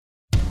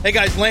Hey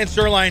guys, Lance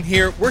Zerline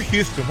here. We're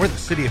Houston. We're the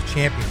city of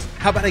champions.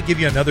 How about I give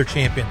you another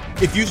champion?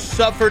 If you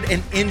suffered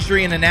an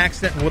injury in an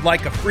accident and would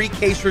like a free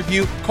case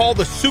review, call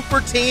the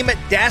super team at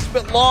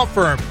Daspit Law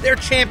Firm. They're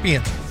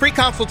champions. Free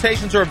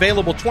consultations are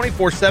available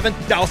 24/7.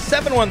 Dial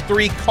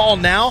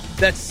 713-CALL-NOW.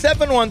 That's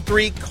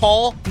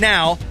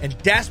 713-CALL-NOW and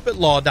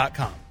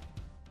DaspitLaw.com.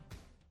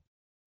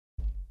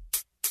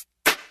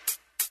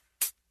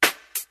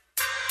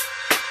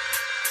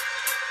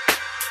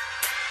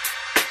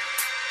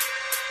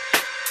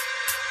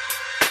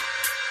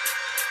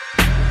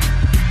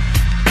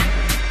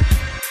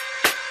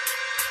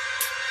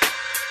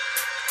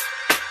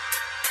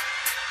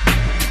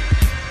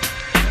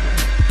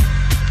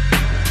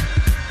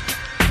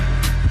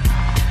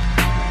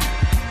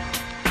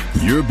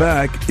 You're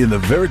back in the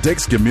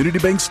Veritex Community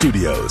Bank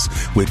Studios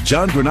with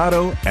John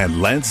Granado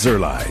and Lance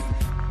Zerline.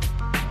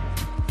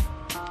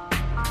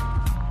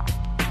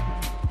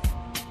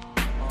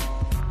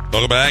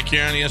 Welcome back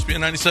here on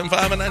ESPN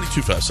 97.5 and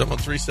 92.5.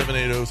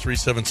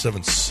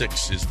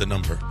 713-780-3776 is the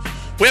number.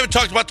 We haven't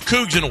talked about the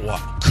Cougs in a while.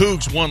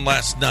 Cougs won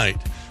last night.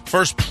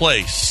 First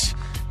place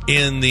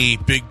in the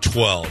Big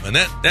 12. And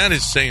that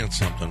is saying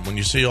something when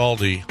you see all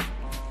the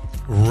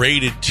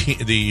ranked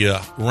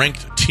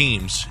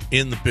teams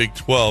in the Big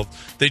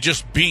 12. They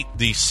just beat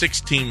the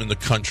 6th team in the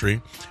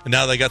country, and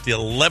now they got the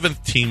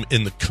 11th team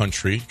in the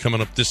country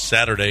coming up this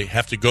Saturday.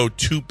 Have to go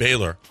to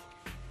Baylor.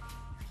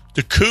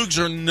 The Cougs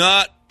are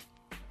not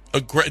a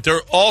great.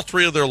 They're all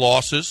three of their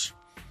losses: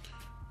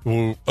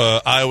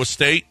 Iowa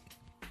State,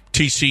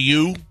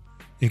 TCU,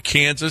 and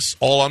Kansas,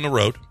 all on the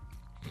road.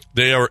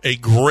 They are a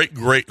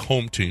great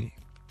home team.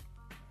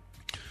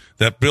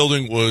 That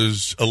building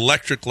was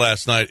electric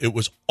last night. It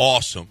was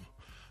awesome.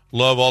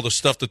 Love all the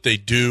stuff that they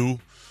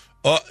do.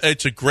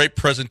 It's a great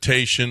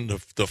presentation.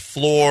 The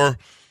floor,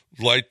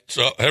 lights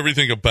up,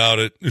 everything about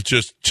it. It's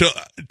just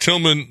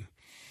Tillman,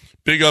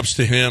 big ups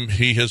to him.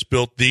 He has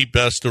built the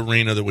best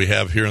arena that we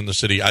have here in the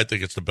city. I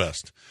think it's the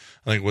best.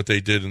 I think what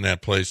they did in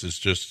that place is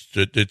just,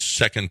 it's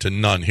second to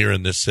none here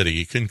in this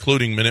city,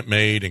 including Minute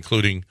Maid,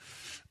 including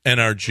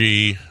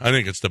NRG. I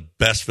think it's the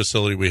best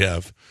facility we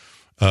have.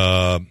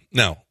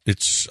 Now,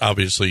 it's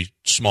obviously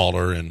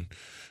smaller,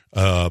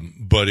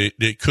 but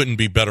it couldn't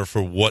be better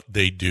for what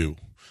they do.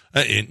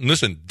 And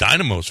listen,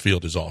 Dynamo's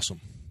field is awesome.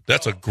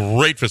 That's a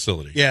great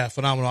facility. Yeah,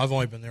 phenomenal. I've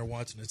only been there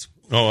once, and it's.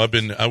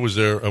 I was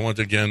there. I went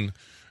again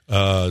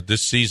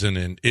this season,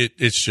 and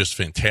it's just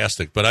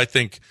fantastic. But I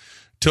think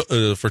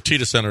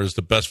Fertitta Center is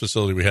the best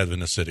facility we have in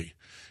the city.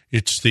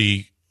 It's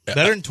the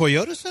better than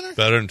Toyota Center.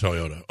 Better than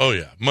Toyota. Oh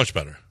yeah, much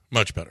better.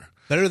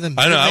 Better than.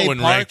 I know. I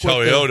wouldn't rank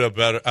Toyota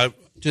better.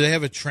 Do they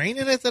have a train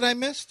in it that I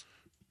missed?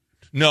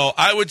 No,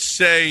 I would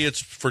say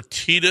it's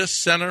Fertitta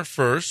Center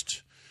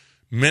first,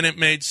 Minute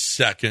Maid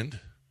second,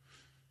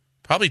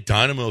 probably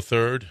Dynamo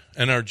third,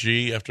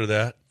 NRG after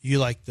that. You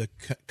like the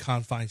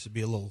confines to be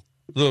a little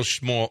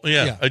small.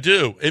 Yeah, I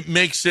do. It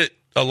makes it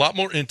a lot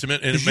more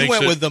intimate, and you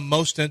went with the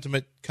most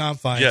intimate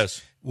confines.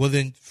 Yes. Well,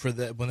 then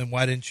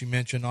why didn't you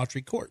mention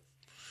Autry Court?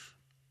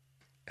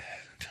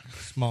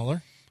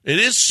 Smaller. It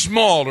is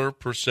smaller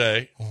per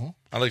se. Uh-huh.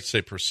 I like to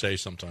say per se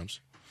sometimes.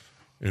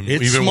 It's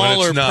even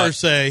smaller per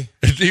se.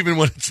 Even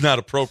when it's not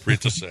appropriate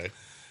to say.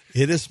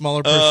 It is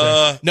smaller per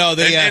se. No,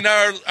 they and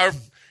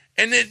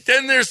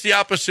then there's the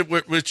opposite,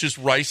 which is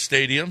Rice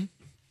Stadium.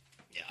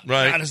 Yeah,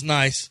 right. That is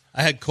nice.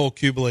 I had Cole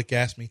Kubelik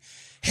ask me,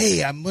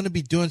 "Hey, I'm going to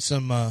be doing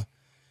some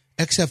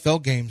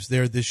XFL games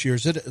there this year.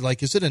 Is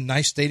it a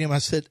nice stadium?" I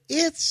said,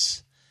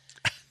 "It's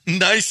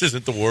nice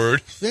isn't the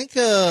word. Think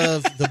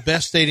of the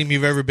best stadium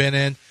you've ever been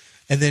in,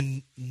 and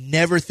then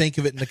never think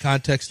of it in the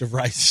context of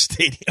Rice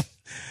Stadium."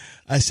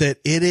 I said,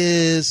 it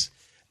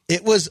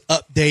was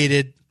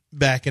updated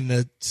back in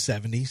the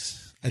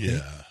 70s, I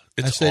think.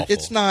 It's I said, awful.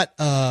 It's not.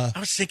 I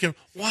was thinking,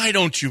 why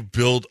don't you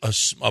build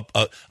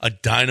a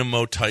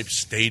Dynamo-type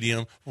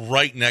stadium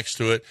right next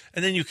to it,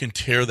 and then you can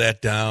tear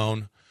that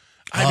down?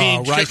 I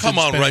mean, come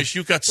on, Rice.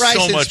 You've got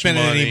so much money.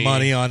 Any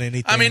money on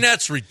anything. I mean,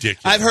 that's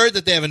ridiculous. I've heard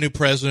that they have a new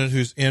president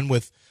who's in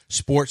with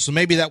sports, so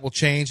maybe that will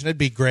change, and it'd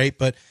be great,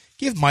 but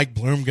give Mike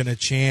Bloomgren a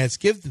chance.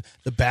 Give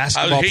the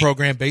basketball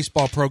program,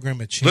 baseball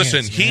program a chance.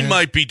 Listen, he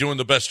might be doing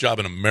the best job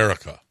in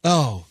America.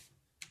 Oh,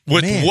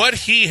 with what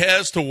he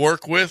has to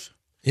work with.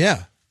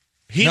 Yeah,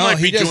 he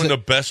might be doing the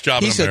best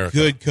job in America.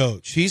 He's a good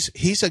coach. He's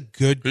a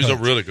good coach. He's a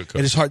really good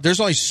coach. It is hard. There's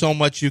only so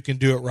much you can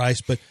do at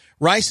Rice, but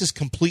Rice's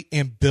complete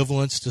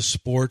ambivalence to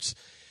sports.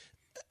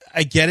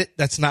 I get it.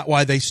 That's not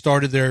why they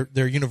started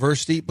their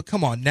university. But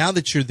come on, now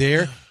that you're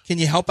there, can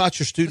you help out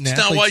your student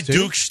athletes? It's not why too?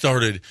 Duke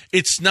started.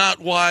 It's not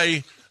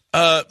why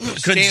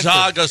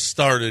Gonzaga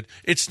started.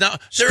 It's not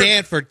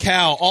Stanford,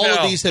 Cal. All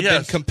of these have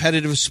been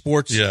competitive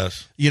sports.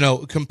 Yes,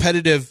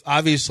 competitive.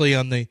 Obviously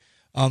on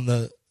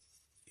the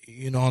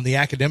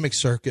academic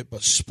circuit,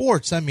 but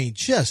sports. I mean,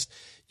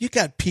 you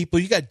got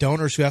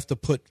donors who have to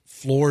put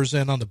floors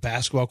in on the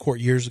basketball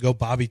court years ago.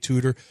 Bobby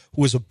Tudor,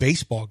 who was a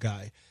baseball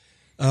guy.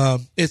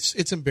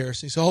 It's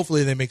embarrassing. So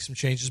hopefully they make some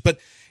changes. But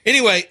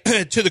anyway,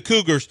 to the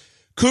Cougars.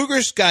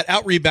 Cougars got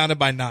out rebounded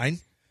by 9.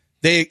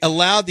 They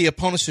allowed the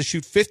opponents to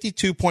shoot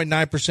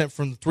 52.9%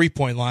 from the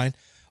three-point line.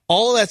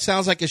 All of that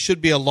sounds like it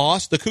should be a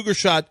loss. The Cougars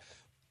shot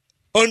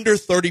under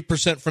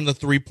 30% from the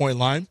three-point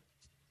line.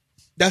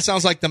 That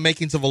sounds like the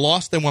makings of a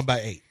loss. They won by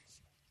 8.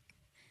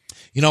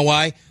 You know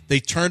why? They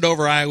turned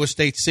over Iowa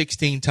State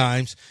 16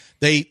 times.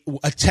 They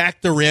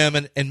attacked the rim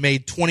and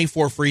made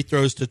 24 free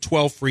throws to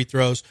 12 free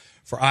throws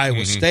for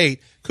Iowa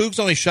State. Cougs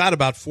only shot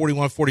about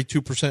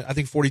 42%, I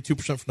think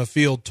 42% from the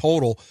field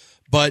total.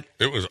 But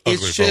it was ugly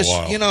it's for a just,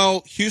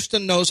 while.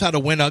 Houston knows how to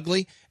win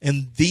ugly.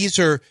 And these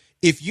are,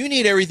 if you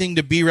need everything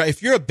to be right,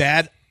 if you're a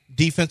bad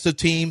defensive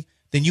team,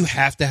 then you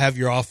have to have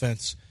your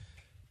offense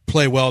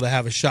play well to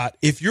have a shot.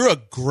 If you're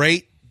a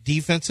great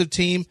defensive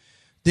team,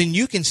 then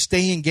you can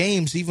stay in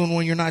games even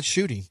when you're not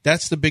shooting.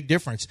 That's the big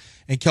difference.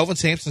 And Kelvin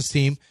Sampson's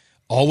team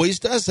always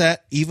does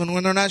that. Even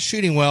when they're not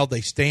shooting well,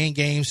 they stay in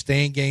games.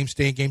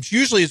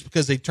 Usually it's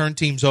because they turn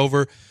teams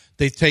over.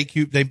 They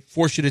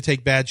force you to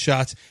take bad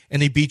shots,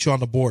 and they beat you on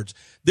the boards.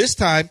 This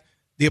time,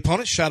 the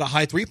opponent shot a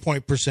high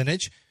three-point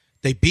percentage.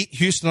 They beat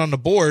Houston on the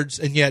boards,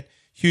 and yet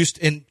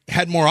Houston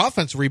had more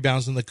offensive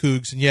rebounds than the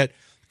Cougs, and yet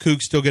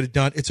Cougs still get it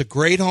done. It's a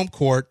great home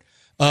court.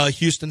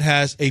 Houston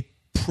has a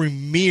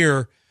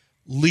premier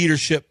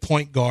leadership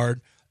point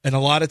guard, and a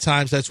lot of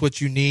times that's what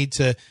you need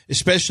to,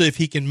 especially if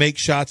he can make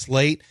shots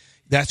late.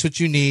 That's what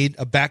you need,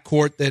 a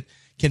backcourt that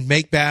can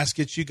make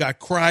baskets. You got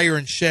Cryer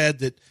and Shed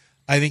that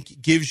I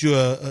think gives you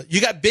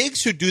you got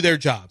bigs who do their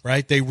job,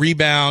 right? They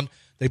rebound,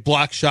 they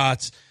block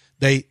shots,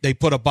 they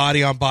put a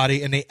body on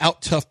body, and they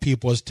out-tough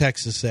people, as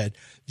Texas said.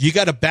 You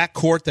got a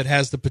backcourt that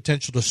has the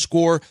potential to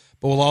score,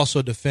 but will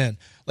also defend.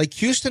 Like,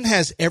 Houston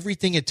has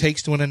everything it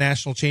takes to win a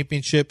national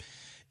championship,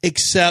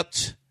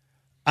 except,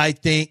 I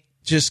think,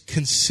 just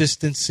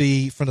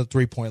consistency from the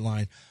three-point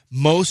line.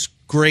 Most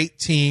great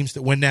teams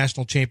that win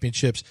national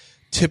championships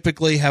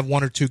typically have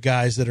one or two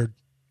guys that are,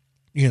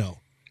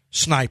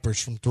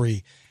 snipers from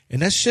three.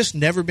 And that's just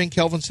never been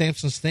Kelvin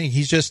Sampson's thing.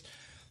 He's just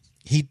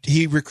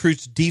he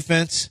recruits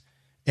defense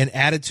and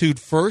attitude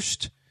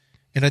first,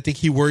 and I think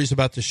he worries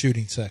about the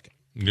shooting second.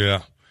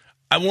 Yeah.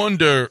 I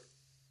wonder,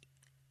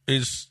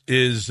 is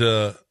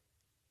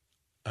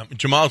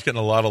Jamal's getting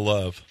a lot of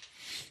love.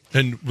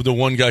 And the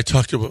one guy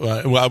talked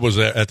about, I was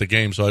at the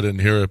game, so I didn't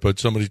hear it, but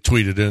somebody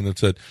tweeted in and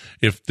said,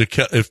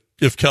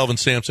 if Kelvin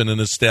Sampson and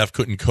his staff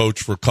couldn't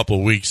coach for a couple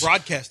of weeks.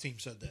 Broadcast team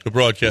said that. The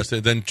broadcast,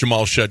 then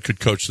Jamal Shed could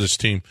coach this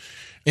team.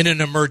 In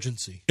an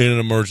emergency.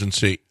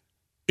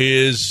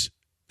 Is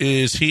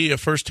he a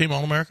first-team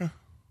All-America?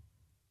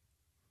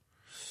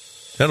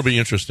 That'll be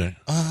interesting.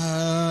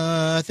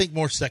 I think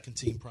more second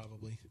team,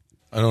 probably.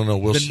 I don't know.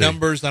 We'll see.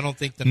 I don't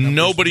think the numbers.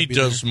 Nobody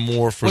does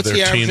more for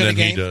their team than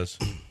he does.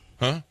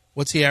 Huh?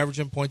 What's he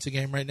averaging points a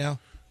game right now?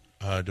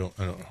 I don't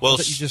know. Well,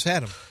 you just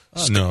had him.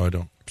 Oh, no, I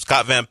don't.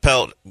 Scott Van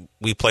Pelt,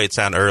 we played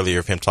sound earlier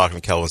of him talking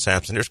to Kelvin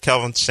Sampson. There's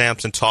Kelvin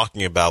Sampson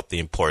talking about the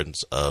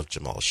importance of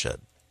Jamal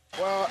Shed.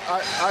 Well,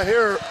 I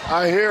hear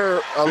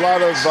a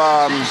lot of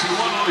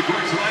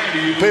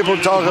people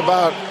talk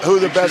about who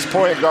the best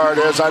point guard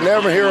is. I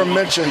never hear him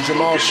mention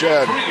Jamal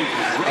Shed.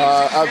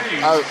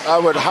 I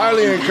would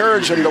highly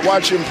encourage him to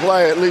watch him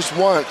play at least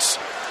once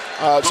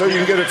so you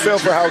can get a feel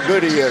for how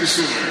good he is.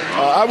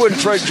 I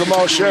wouldn't trade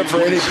Jamal Shed for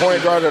any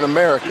point guard in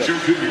America.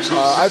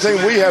 I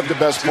think we have the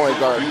best point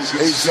guard.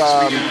 He's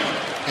a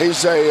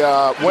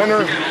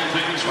winner.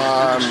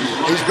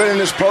 He's been in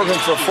this program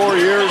for 4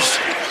 years.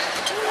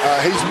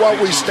 He's what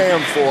we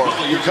stand for.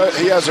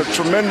 He has a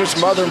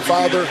tremendous mother and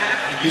father.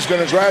 He's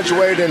going to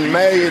graduate in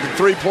May at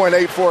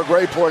 3.84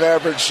 grade point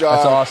average.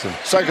 That's awesome.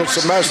 Second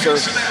semester.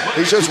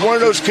 He's just one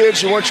of those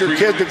kids you want your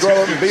kid to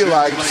grow up and be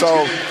like.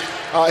 So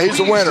he's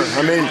a winner.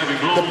 I mean,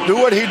 do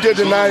what he did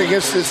tonight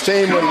against this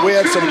team when we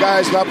had some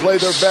guys not play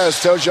their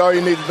best tells you all you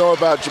need to know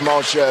about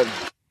Jamal Shed.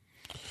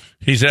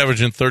 He's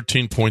averaging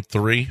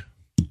 13.3.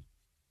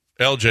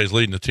 LJ's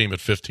leading the team at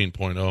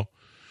 15.0.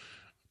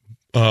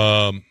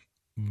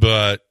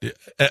 But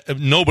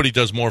nobody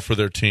does more for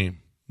their team.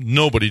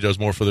 Nobody does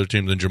more for their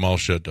team than Jamal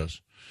Shed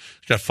does.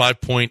 He's got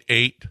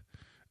 5.8.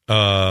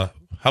 How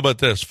about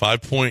this?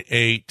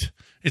 5.8.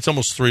 It's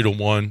almost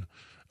 3-1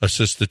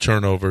 assists to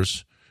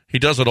turnovers. He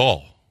does it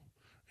all.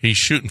 He's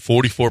shooting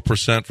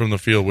 44% from the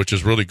field, which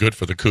is really good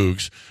for the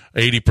Cougs.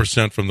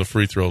 80% from the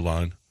free throw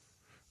line.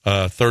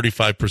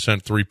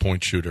 35%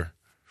 three-point shooter.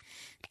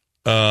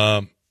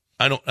 I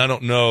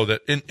don't know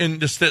that. And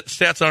the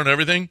stats aren't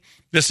everything.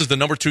 This is the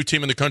number 2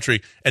 team in the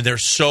country, and they're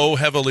so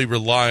heavily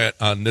reliant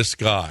on this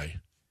guy.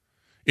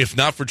 If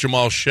not for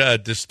Jamal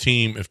Shed, this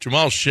team, if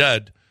Jamal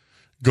Shed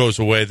goes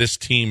away, this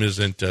team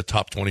isn't a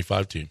top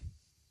 25 team.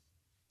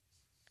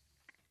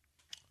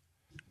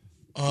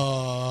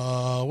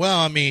 Well,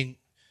 I mean,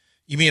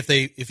 you mean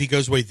if he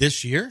goes away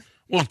this year?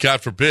 Well,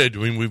 God forbid. I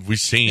mean, we've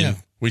seen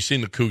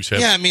the Cougs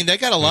have. Yeah, I mean, they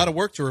got a lot of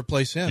work to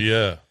replace him.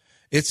 Yeah,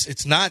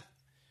 it's not,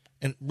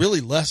 and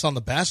really less on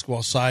the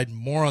basketball side,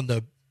 more on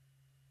the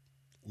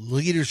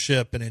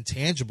leadership and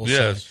intangible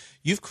side.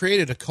 You've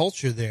created a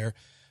culture there,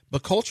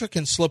 but culture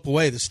can slip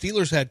away. The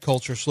Steelers had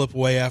culture slip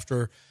away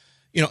after,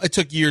 it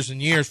took years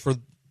and years for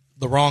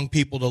the wrong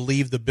people to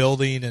leave the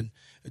building, and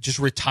just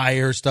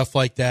retire, stuff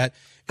like that.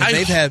 And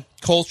they've had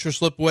culture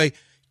slip away.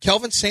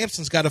 Kelvin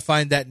Sampson's got to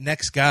find that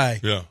next guy.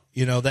 Yeah.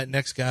 That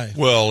next guy.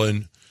 Well,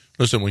 and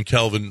listen, when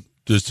Kelvin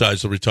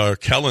decides to retire,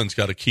 Kellen's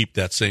got to keep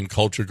that same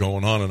culture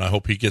going on, and I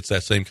hope he gets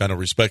that same kind of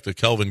respect that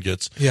Kelvin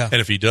gets. Yeah.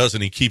 And if he does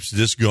and he keeps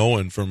this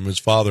going from his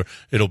father,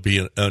 it'll be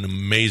an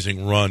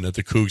amazing run that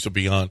the Cougs will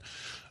be on.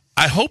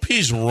 I hope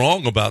he's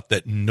wrong about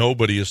that.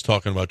 Nobody is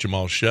talking about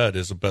Jamal Shead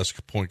as the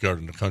best point guard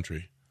in the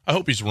country. I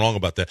hope he's wrong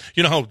about that.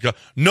 You know how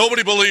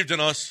nobody believed in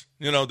us,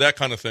 that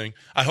kind of thing.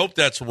 I hope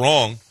that's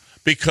wrong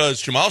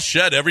because Jamal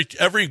Shead,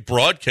 every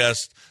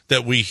broadcast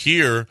that we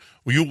hear,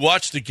 you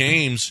watch the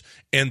games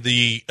and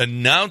the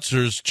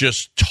announcers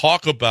just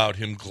talk about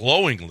him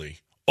glowingly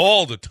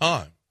all the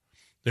time.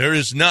 There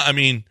is not,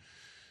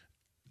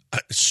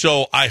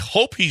 so I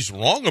hope he's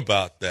wrong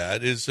about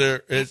that.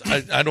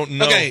 I don't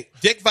know. Okay,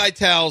 Dick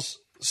Vitale's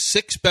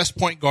 6 best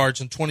point guards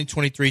in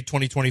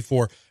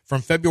 2023-2024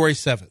 from February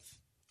 7th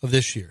of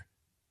this year.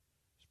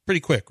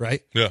 Pretty quick,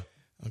 right? Yeah.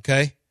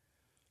 Okay.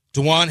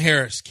 DeJuan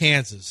Harris,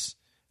 Kansas,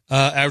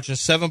 averaging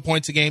 7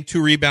 points a game,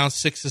 2 rebounds,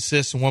 6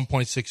 assists, and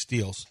 1.6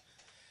 steals.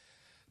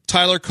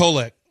 Tyler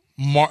Kolek,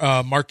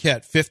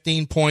 Marquette,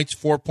 15 points,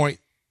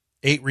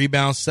 4.8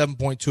 rebounds,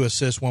 7.2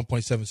 assists,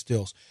 1.7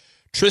 steals.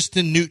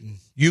 Tristan Newton,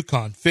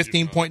 UConn,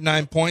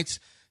 15.9 points,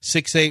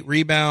 6.8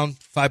 rebound,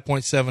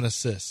 5.7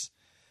 assists.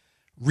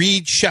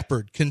 Reed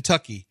Shepherd,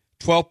 Kentucky,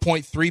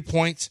 12.3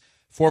 points,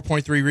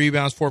 4.3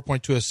 rebounds,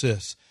 4.2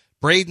 assists.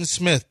 Braden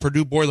Smith,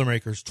 Purdue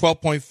Boilermakers,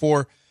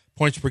 12.4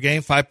 points per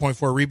game,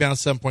 5.4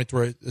 rebounds,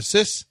 7.3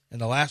 assists.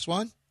 And the last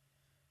one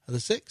of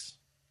the 6.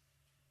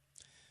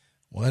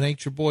 Well, it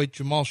ain't your boy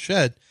Jamal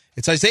Shead.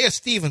 It's Isaiah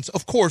Stevens,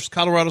 of course,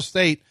 Colorado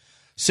State,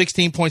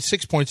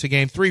 16.6 points a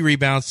game, 3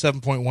 rebounds,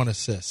 7.1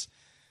 assists.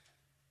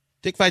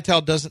 Dick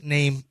Vitale doesn't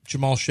name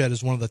Jamal Shead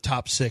as one of the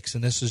top 6,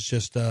 and this is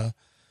just 10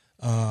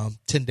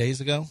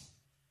 days ago.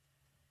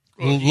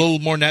 A little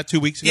more than that, 2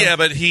 weeks ago. Yeah,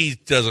 but he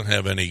doesn't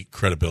have any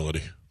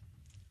credibility.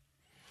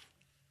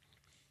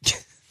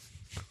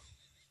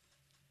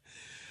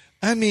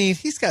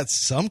 He's got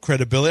some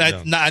credibility.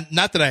 Yeah.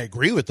 Not that I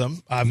agree with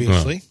him,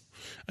 obviously. No.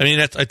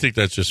 I think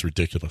that's just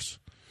ridiculous.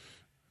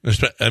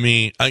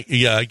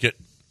 I get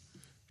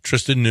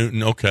Tristan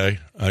Newton. Okay,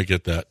 I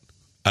get that.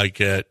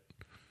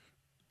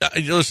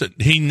 Listen,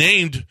 he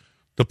named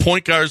the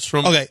point guards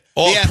from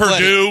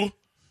Purdue.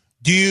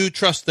 Do you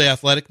trust the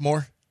Athletic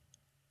more?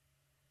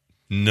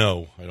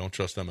 No, I don't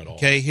trust them at all.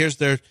 Okay,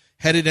 they're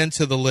headed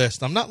into the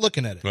list. I'm not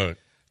looking at it. Right.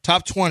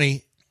 Top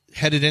 20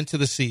 headed into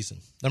the season.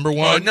 Number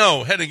 1.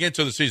 No, heading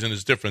into the season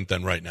is different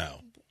than right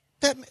now.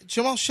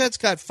 Jamal Shead's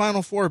got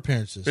Final Four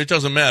appearances. It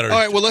doesn't matter. All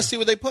right, well, let's see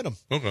where they put him.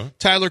 Okay.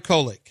 Tyler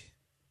Kolek,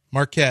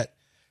 Marquette.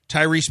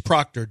 Tyrese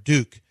Proctor,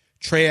 Duke.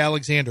 Trey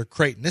Alexander,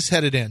 Creighton. This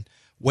headed in.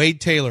 Wade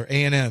Taylor,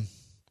 A&M.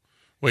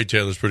 Wade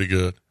Taylor's pretty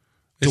good.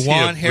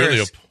 DeJuan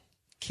Harris,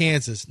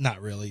 Kansas.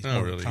 Not really. He's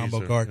more really.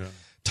 Combo guard. Yeah.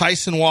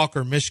 Tyson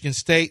Walker, Michigan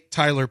State.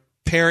 Tyler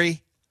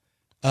Perry,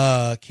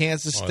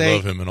 Kansas State. I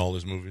love him in all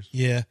his movies.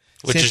 Yeah.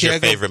 Which is your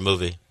favorite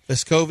movie?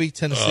 Vescovi,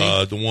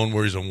 Tennessee. The one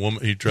where he's a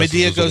woman. He dresses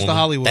Medea as a goes woman. to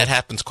Hollywood. That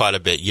happens quite a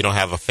bit. You don't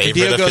have a favorite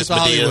Medea of goes his to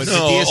Hollywood.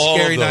 Medeas? Medea's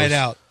Scary Night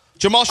Out.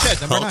 Jamal Shead,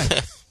 number 9.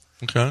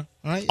 Okay. All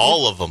right.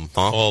 All of them,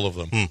 huh? All of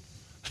them.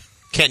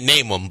 Can't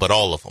name them, but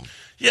all of them.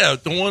 Yeah,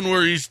 the one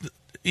where he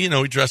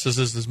dresses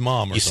as his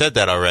mom. You said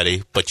that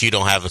already, but you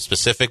don't have a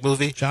specific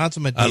movie?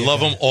 Johnson Medea. I love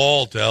them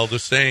all, Del, the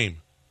same.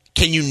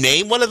 Can you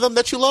name one of them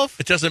that you love?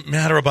 It doesn't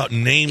matter about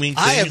naming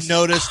things. I have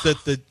noticed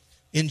that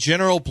in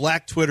general,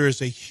 Black Twitter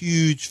is a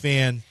huge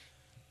fan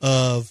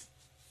of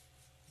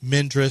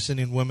men dressing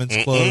in women's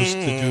clothes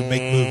to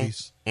make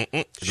movies.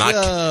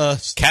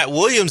 Cat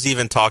Williams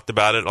even talked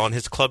about it on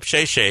his Club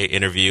Shay Shay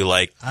interview.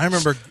 Like, I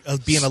remember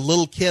being a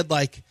little kid,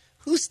 like,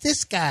 who's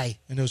this guy?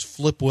 And it was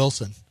Flip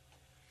Wilson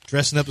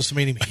dressing up as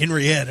somebody named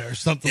Henrietta or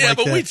something like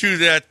that. Yeah, but we do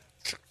that.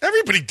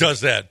 Everybody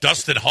does that.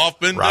 Dustin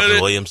Hoffman Robin did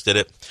it. Williams did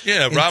it.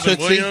 Yeah, Robin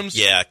Tootsie. Williams.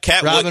 Yeah,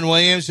 Robin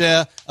Williams,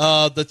 yeah.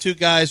 The 2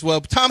 guys,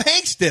 well, Tom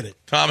Hanks did it.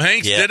 Tom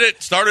Hanks did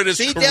it. Started his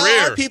career.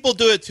 There are people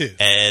do it too.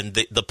 And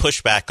the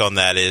pushback on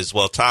that is,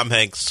 well, Tom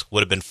Hanks would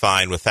have been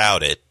fine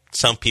without it.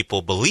 Some people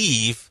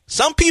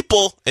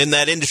in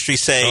that industry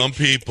say,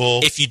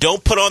 if you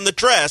don't put on the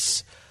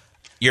dress,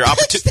 your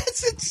opportunity.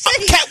 That's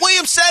insane. Cat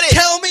Williams said it.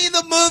 Tell me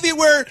the movie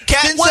where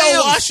Cat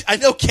Williams. I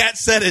know Cat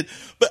said it,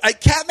 but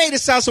Cat made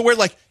it sound so weird.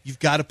 Like you've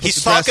got to put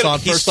the dress on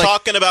He's first.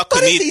 Talking about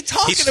what is he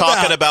talking He's about?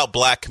 talking about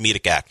black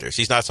comedic actors.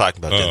 He's not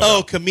talking about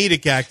Denzel.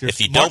 Comedic actors.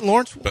 If you Martin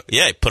Lawrence.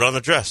 Put on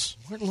a dress.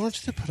 Martin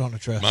Lawrence did put on a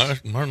dress.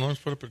 Martin Lawrence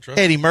put up a dress.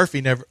 Eddie Murphy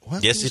never.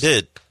 What? Yes, he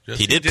did. Yes,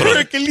 he did.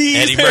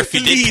 Eddie Murphy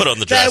did put on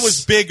the dress. That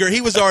was bigger.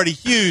 He was already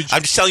huge.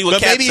 I'm just telling you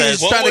what Cat maybe says.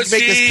 he was trying to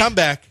make this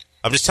comeback.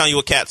 I'm just telling you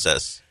what Cat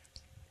says.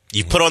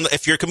 You put on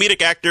if you're a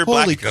comedic actor,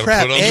 holy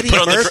crap! Eddie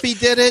Murphy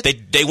did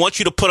it. They want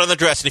you to put on the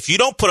dress, and if you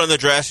don't put on the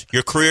dress,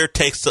 your career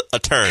takes a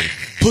turn.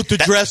 Put the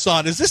dress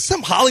on. Is this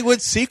some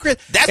Hollywood secret?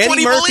 That's Eddie what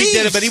he Murphy believes.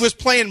 did it, but he was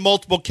playing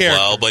multiple characters.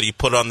 Well, but he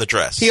put on the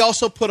dress. He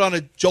also put on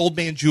a old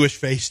man Jewish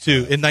face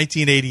too in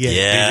 1988.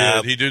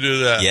 Yeah, he did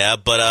do that. Yeah,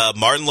 but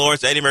Martin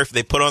Lawrence, Eddie Murphy,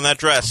 they put on that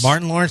dress.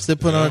 Martin Lawrence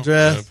did put on a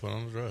dress. Yeah, put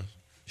on the dress.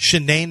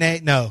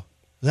 Shanae, no.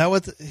 Is that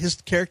what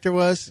his character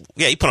was?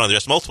 Yeah, he put on the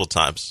dress multiple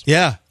times.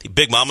 Yeah.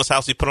 Big Mama's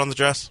House, he put on the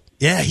dress.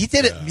 Yeah, he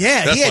did it.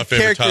 Yeah, That's he had my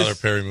favorite characters. Tyler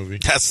Perry movie.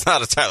 That's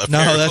not a Tyler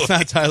Perry No, that's movie.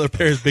 not Tyler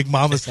Perry's Big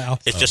Mama's House.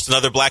 It's just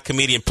another black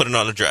comedian putting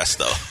on a dress,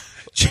 though.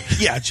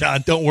 Yeah,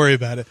 John, don't worry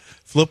about it.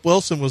 Flip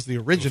Wilson was the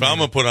original. If I'm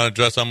going to put on a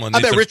dress, I'm going to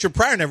I bet Richard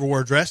Pryor never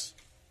wore a dress.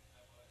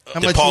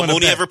 Did Paul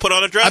Mooney ever put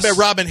on a dress? I bet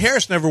Robin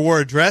Harris never wore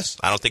a dress.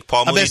 I don't think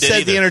Paul Mooney did I bet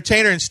Ced either. the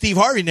Entertainer and Steve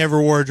Harvey never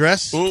wore a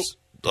dress. Ooh.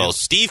 Oh,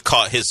 Steve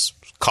caught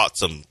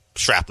some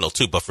shrapnel,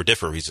 too, but for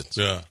different reasons.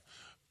 Yeah.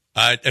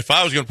 If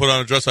I was going to put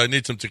on a dress, I'd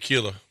need some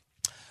tequila.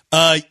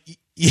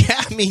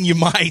 Yeah, I mean, you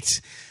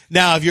might.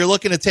 Now, if you're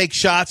looking to take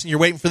shots and you're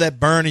waiting for that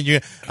burn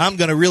and I'm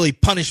going to really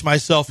punish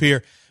myself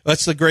here,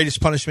 that's the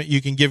greatest punishment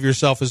you can give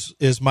yourself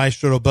is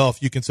Maestro Dobel,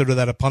 if you consider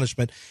that a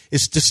punishment.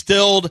 It's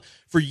distilled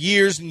for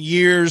years and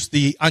years.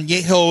 The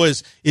Añejo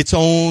is its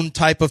own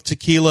type of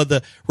tequila.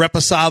 The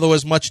Reposado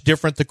is much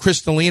different. The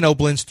Cristalino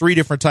blends 3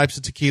 different types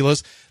of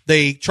tequilas.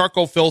 They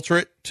charcoal filter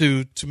it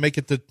to make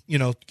it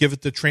give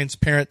it the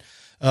transparent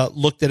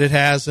look that it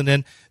has. And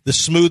then the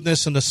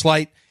smoothness and the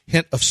slight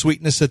hint of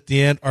sweetness at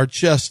the end are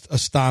just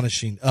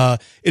astonishing.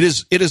 It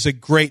is a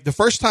great, the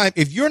first time,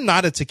 if you're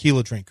not a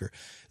tequila drinker,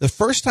 the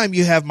first time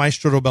you have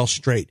Maestro Dobel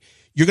straight,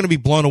 you're going to be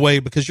blown away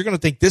because you're going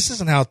to think this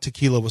isn't how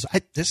tequila was.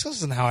 This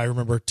isn't how I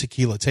remember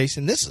tequila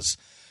tasting. This is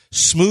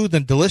smooth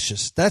and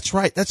delicious. That's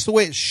right. That's the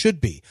way it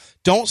should be.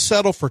 Don't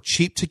settle for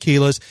cheap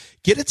tequilas.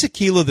 Get a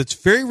tequila that's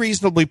very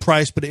reasonably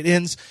priced, but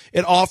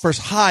it offers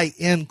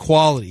high-end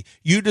quality.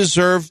 You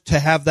deserve to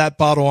have that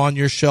bottle on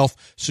your shelf.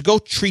 So go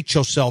treat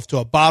yourself to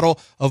a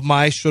bottle of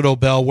Maestro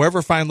Dobel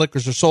wherever fine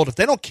liquors are sold. If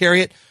they don't carry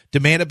it,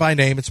 demand it by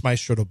name. It's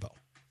Maestro Dobel.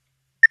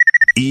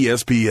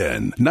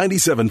 ESPN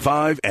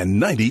 97.5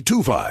 and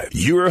 92.5.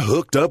 You're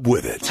hooked up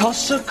with it.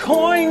 Toss a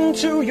coin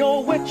to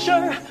your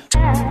witcher.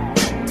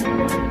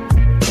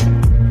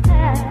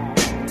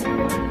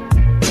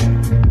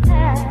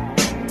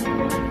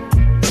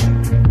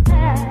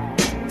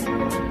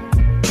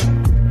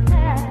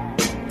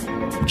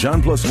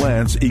 John plus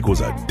Lance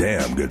equals a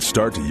damn good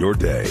start to your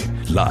day.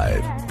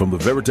 Live from the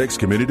Veritex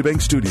Community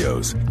Bank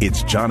Studios,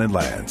 it's John and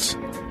Lance.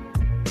 All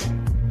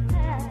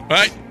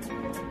right.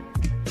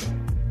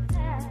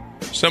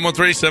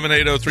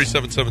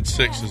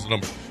 713-780-3776 is the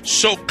number.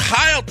 So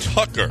Kyle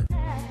Tucker.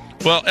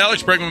 Well,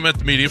 Alex Bregman met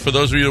the media. For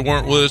those of you that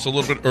weren't with us a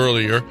little bit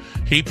earlier,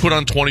 he put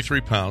on 23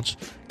 pounds.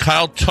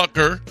 Kyle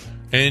Tucker,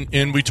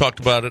 and we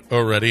talked about it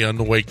already on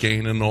the weight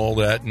gain and all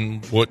that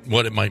and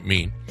what it might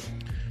mean.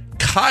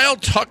 Kyle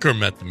Tucker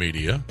met the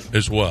media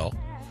as well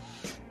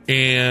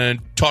and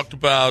talked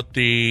about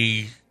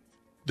the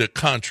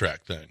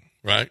contract thing,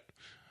 right?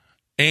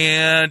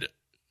 And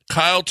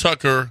Kyle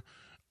Tucker,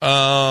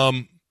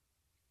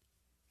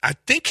 I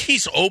think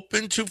he's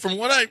open to, from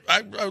what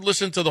I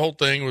listened to the whole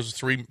thing, it was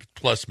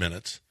 3+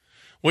 minutes.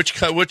 Which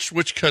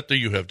cut do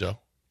you have,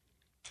 Del?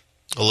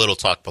 A little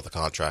talk about the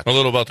contract. A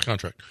little about the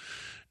contract.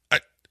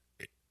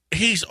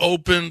 He's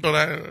open, but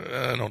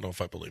I don't know if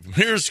I believe him.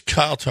 Here's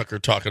Kyle Tucker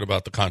talking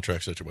about the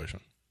contract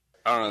situation.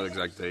 I don't know the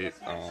exact date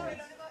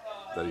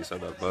that he said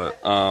that, but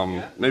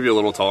maybe a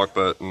little talk,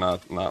 but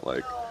not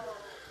like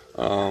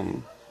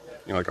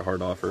like a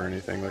hard offer or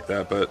anything like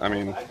that. But I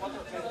mean,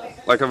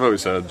 like I've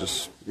always said,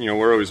 just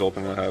we're always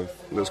open to have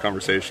those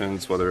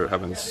conversations, whether it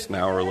happens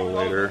now or a little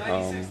later,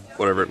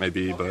 whatever it may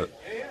be. But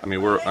I'm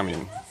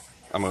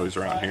always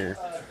around here,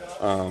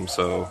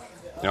 so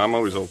I'm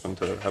always open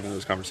to having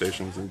those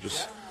conversations and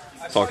just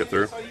talk it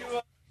through.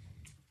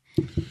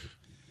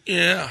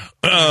 Yeah.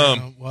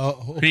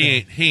 Well,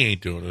 okay. He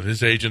ain't doing it.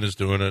 His agent is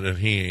doing it, and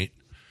he ain't.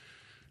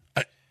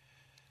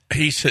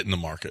 He's hitting the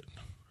market,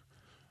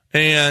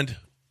 and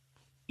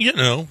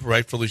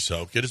rightfully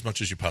so. Get as much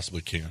as you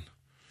possibly can.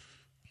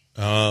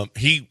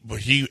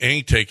 He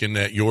ain't taking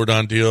that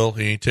Jordan deal.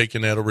 He ain't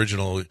taking that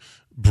original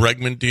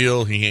Bregman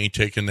deal. He ain't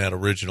taking that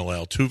original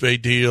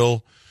Altuve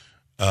deal.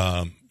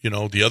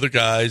 The other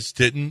guys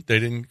didn't. They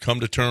didn't come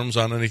to terms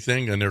on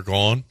anything, and they're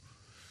gone.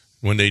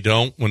 When they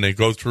go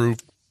through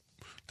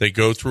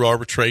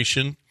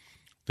arbitration.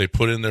 They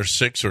put in their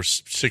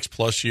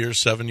 6+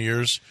 years, 7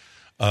 years,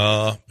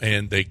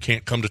 and they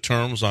can't come to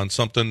terms on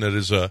something that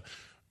is a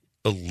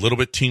little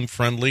bit team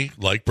friendly,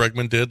 like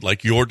Bregman did, like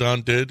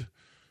Jordan did,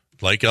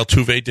 like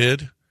Altuve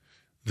did.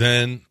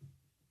 Then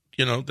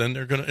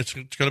it's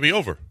gonna be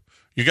over.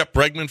 You got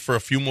Bregman for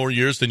a few more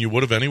years than you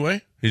would have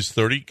anyway. He's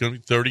going to be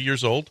 30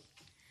 years old,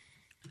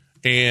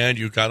 and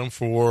you got him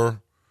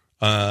for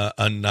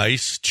a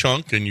nice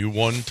chunk, and you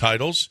won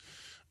titles.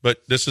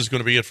 But this is going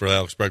to be it for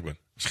Alex Bregman.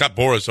 Scott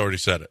Boras already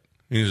said it.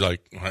 He's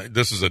like,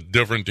 this is a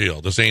different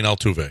deal. This ain't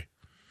Altuve.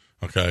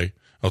 Okay?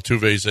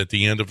 Altuve's at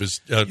the end of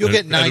his. You'll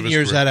get 9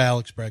 years career. out of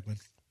Alex Bregman.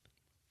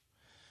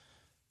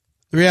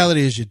 The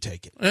reality is you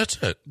take it. That's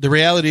it. The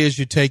reality is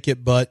you take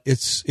it, but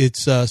it's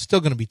still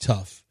going to be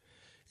tough.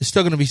 It's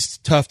still going to be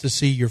tough to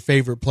see your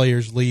favorite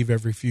players leave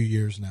every few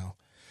years now.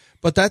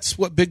 But that's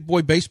what big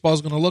boy baseball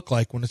is going to look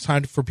like. When it's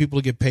time for people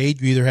to get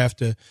paid, you either have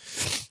to,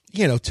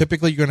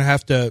 typically you're going to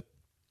have to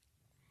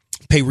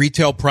pay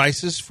retail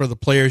prices for the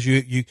players.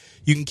 You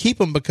can keep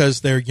them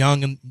because they're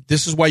young, and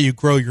this is why you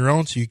grow your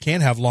own, so you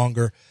can have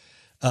longer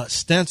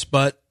stints.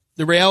 But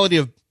the reality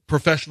of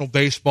professional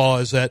baseball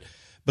is that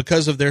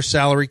because of their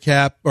salary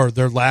cap, or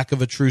their lack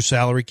of a true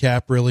salary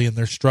cap really, and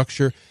their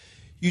structure,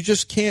 you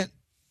just can't,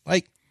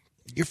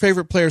 your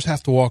favorite players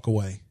have to walk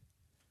away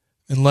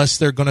unless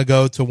they're going to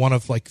go to one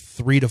of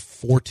 3 to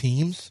 4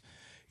 teams.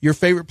 Your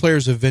favorite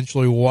players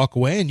eventually will walk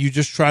away, and you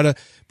just try to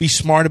be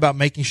smart about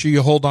making sure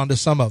you hold on to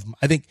some of them.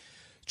 I think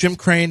Jim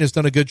Crane has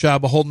done a good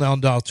job of holding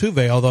on to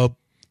Altuve, although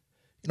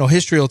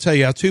history will tell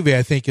you Altuve,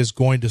 I think, is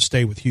going to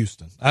stay with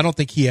Houston. I don't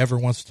think he ever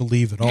wants to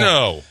leave at all.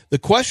 No. The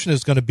question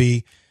is going to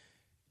be,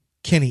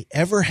 can he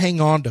ever hang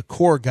on to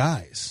core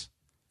guys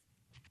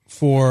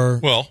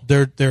for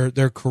their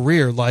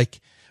career,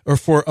 or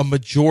for a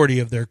majority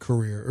of their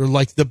career, or a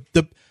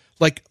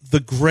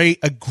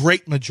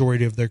great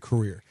majority of their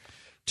career?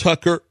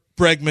 Tucker,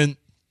 Bregman,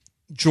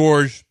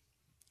 George,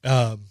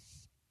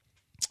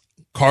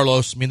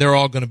 Carlos. I mean, they're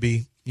all going to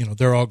be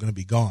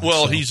gone.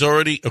 Well, he's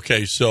already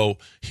so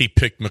he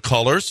picked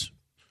McCullers,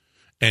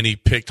 and he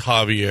picked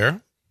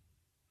Javier.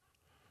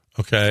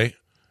 Okay.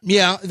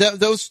 Yeah,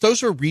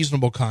 those are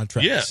reasonable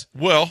contracts. Yeah,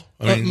 well,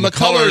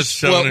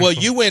 McCullers. Well,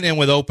 you went in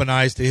with open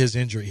eyes to his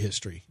injury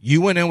history.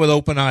 You went in with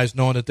open eyes,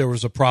 knowing that there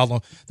was a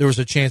problem. There was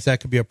a chance that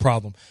could be a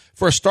problem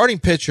for a starting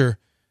pitcher.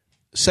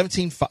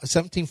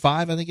 17.5,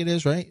 I think it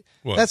is, right?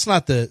 What? That's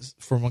not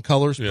for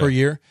McCullers per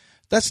year.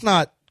 That's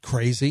not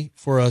crazy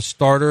for a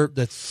starter.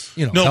 That's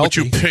no,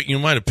 healthy. But you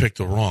might have picked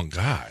the wrong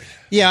guy.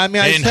 Yeah, I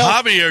mean,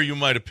 Javier, you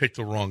might have picked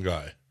the wrong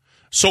guy.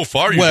 So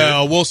far,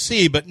 we'll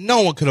see, but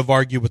no one could have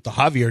argued with the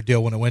Javier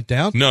deal when it went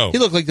down. No. He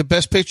looked like the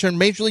best pitcher in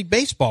Major League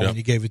Baseball when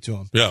you gave it to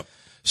him. Yeah.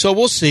 So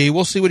we'll see.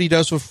 We'll see what he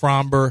does with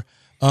Fromber.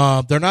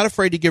 They're not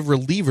afraid to give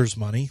relievers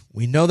money.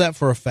 We know that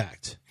for a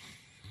fact.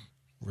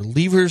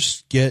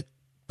 Relievers get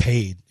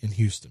paid in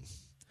Houston.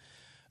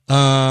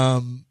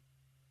 But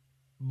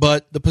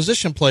the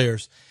position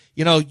players,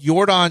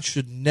 Yordan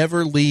should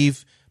never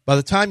leave. By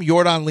the time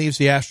Yordan leaves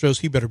the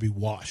Astros, he better be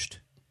washed.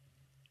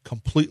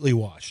 Completely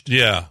washed.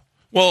 Yeah.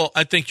 Well,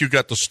 I think you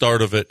got the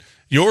start of it.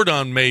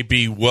 Yordan may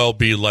be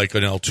like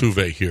an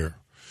Altuve here.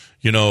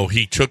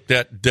 He took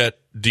that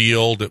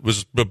deal that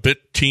was a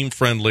bit team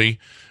friendly.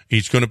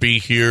 He's going to be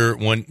here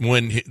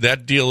when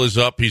that deal is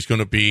up. He's going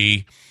to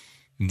be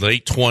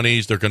late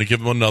 20s. They're going to give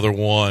him another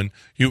one.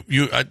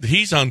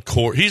 He's on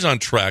court. He's on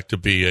track to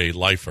be a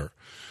lifer,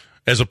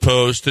 as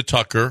opposed to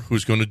Tucker,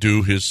 who's going to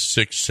do his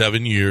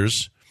 6-7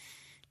 years.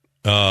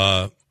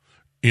 And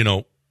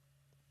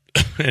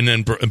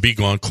then be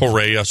gone.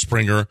 Correa,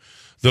 Springer.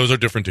 Those are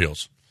different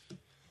deals.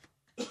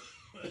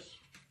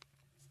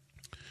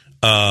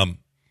 Yordan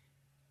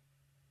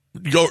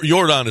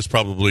is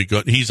probably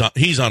good.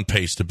 He's on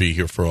pace to be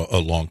here for a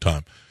long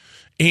time.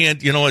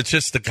 And, it's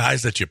just the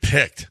guys that you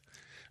picked.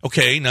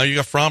 Okay, now you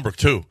got Fromber,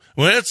 too.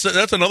 Well,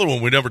 that's another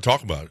one we never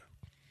talk about.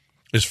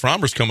 Is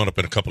Fromber's coming up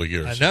in a couple of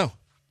years. I know.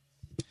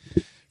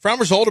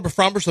 Fromber's older, but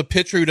Fromber's a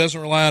pitcher who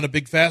doesn't rely on a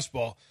big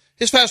fastball.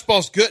 His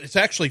fastball's good. It's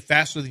actually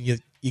faster than you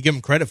give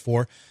him credit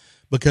for,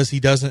 because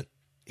he pops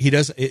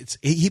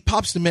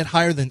the mitt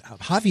higher than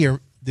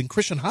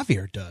Christian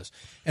Javier does.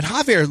 And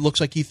Javier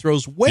looks like he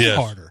throws way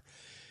harder.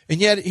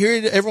 And yet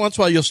here every once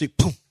in a while you'll see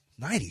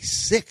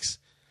 96,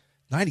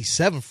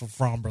 97 from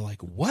Fromber.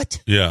 Like,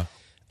 what? Yeah.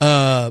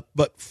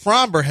 But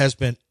Fromber has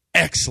been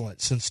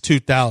excellent since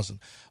 2000.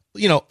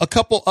 A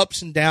couple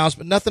ups and downs,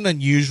 but nothing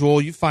unusual.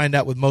 You find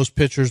that with most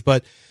pitchers,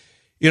 but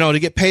to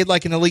get paid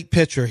like an elite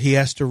pitcher, he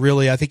has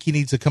to I think he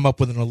needs to come up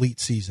with an elite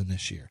season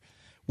this year,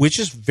 which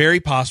is very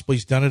possible.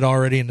 He's done it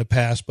already in the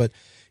past, but,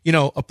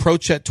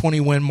 approach that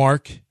 20-win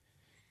mark,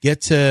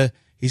 he's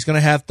going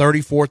to have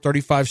 34,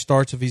 35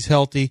 starts if he's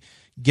healthy,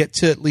 get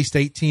to at least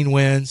 18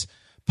 wins,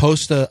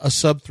 post a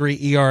sub-3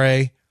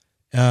 ERA.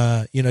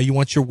 You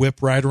want your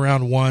whip right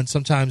around 1.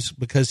 Sometimes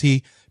because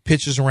he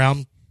pitches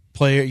around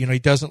player, he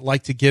doesn't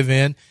like to give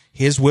in.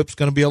 His whip's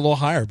going to be a little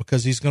higher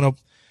because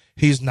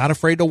he's not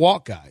afraid to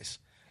walk guys.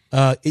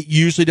 It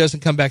usually doesn't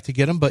come back to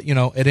get him, but,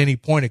 at any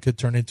point it could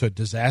turn into a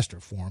disaster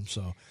for him.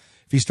 So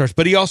if he starts,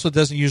 but he also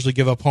doesn't usually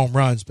give up home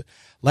runs. But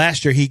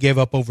last year he gave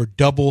up over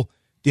double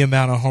the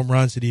amount of home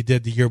runs that he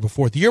did the year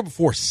before. The year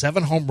before,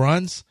 7 home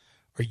runs.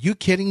 Are you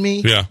kidding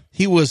me? Yeah.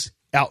 He was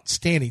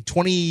outstanding.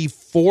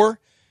 24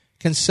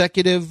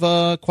 consecutive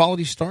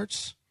quality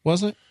starts,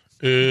 wasn't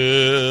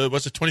it?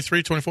 Was it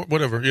 23, 24?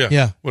 Whatever. Yeah.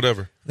 Yeah.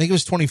 Whatever. I think it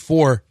was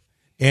 24.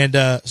 And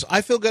so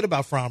I feel good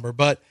about Fromber,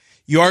 but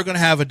you are going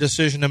to have a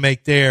decision to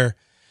make there.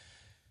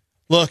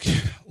 Look,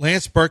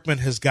 Lance Berkman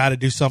has got to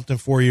do something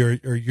for you,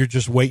 or you're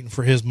just waiting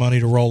for his money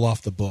to roll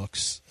off the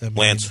books.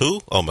 Lance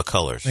who? Oh,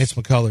 McCullers. Lance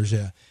McCullers,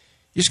 yeah.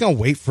 You're just going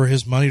to wait for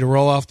his money to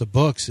roll off the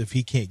books if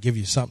he can't give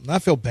you something. I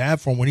feel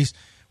bad for him when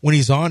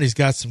he's on. He's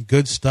got some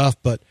good stuff,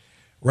 but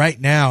right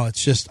now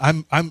it's just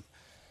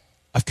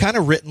I've kind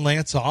of written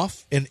Lance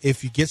off, and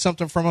if you get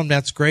something from him,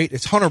 that's great.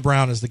 It's Hunter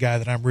Brown is the guy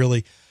that I'm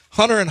really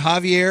Hunter and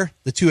Javier,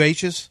 the two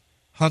H's,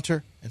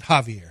 Hunter and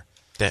Javier.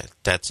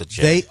 That's a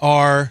gem. They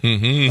are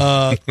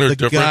They're the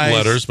different guys,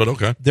 letters, but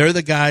okay. They're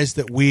the guys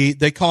that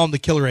they call them the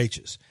killer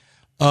H's.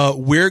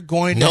 We're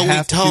going to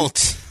have to. No, we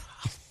don't.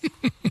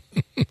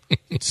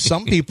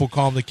 Some people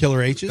call them the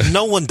killer H's.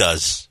 No one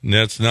does.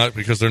 That's not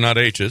because they're not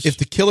H's. If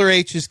the killer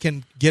H's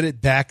can get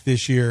it back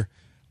this year,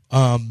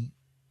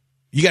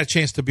 you got a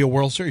chance to be a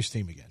World Series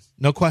team again.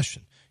 No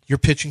question. Your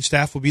pitching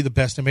staff will be the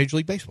best in Major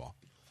League Baseball.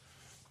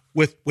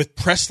 With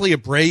Presley,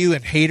 Abreu,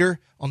 and Hader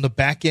on the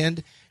back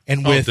end,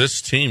 and with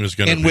this team is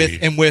going to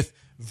be with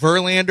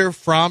Verlander,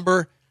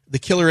 Fromber, the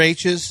killer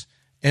H's,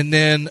 and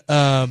then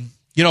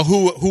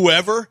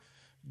whoever.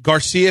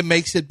 Garcia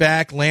makes it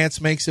back. Lance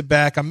makes it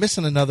back. I'm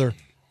missing another.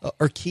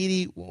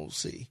 Urquidy, we'll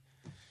see.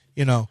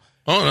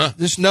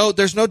 There's no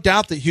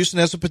doubt that Houston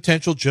has the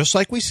potential, just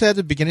like we said at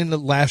the beginning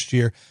of last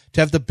year,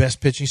 to have the best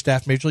pitching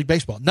staff in Major League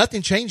Baseball.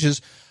 Nothing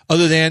changes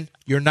other than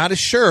you're not as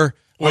sure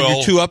on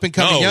your two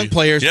up-and-coming young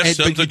players. Yes,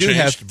 but you do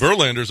have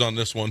Verlander's on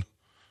this one.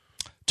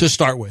 To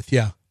start with,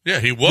 yeah. Yeah,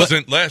 he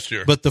wasn't last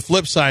year. But the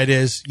flip side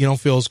is you don't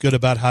feel as good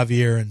about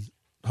Javier and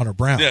Hunter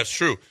Brown. Yeah, it's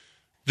true.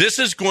 This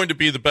is going to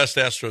be the best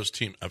Astros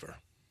team ever.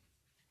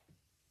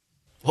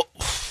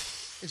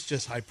 It's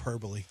just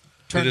hyperbole.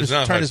 Turn his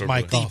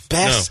mic off.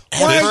 Best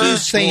Why ever. are you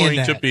This is saying going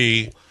that? to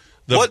be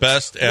the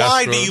best Astros.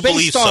 Why do you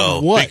believe Based on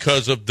so? what?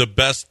 Because of the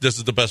best. This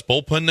is the best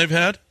bullpen they've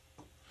had.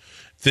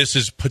 This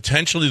is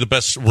potentially the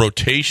best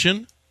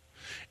rotation,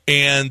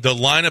 and the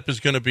lineup is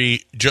going to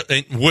be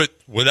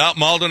without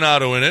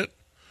Maldonado in it,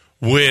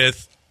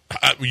 with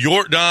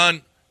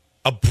Yordan,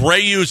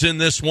 Abreu's in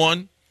this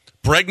one,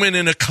 Bregman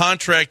in a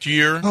contract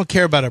year. I don't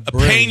care about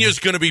Abreu. Pena's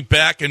going to be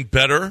back and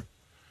better.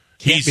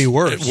 Can't be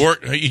worse.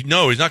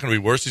 No, he's not going to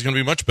be worse. He's going to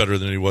be much better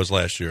than he was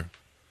last year.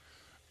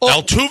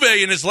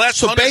 Altuve in his last.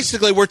 So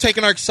basically, we're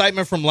taking our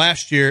excitement from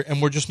last year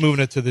and we're just moving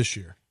it to this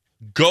year.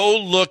 Go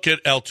look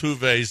at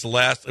Altuve's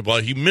last. Well,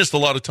 he missed a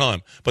lot of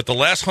time, but the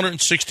last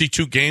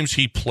 162 games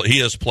he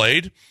has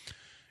played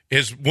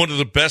is one of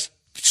the best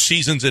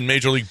seasons in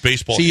Major League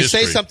Baseball history. history. So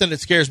you say something that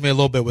scares me a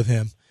little bit with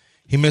him.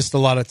 He missed a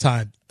lot of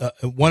time.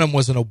 One of them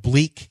was an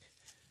oblique.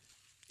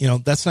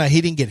 That's not.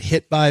 He didn't get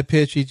hit by a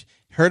pitch. He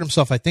hurt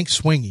himself, I think,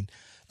 swinging.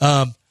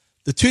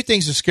 The two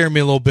things that scare me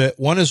a little bit.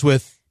 One is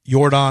with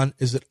Yordan.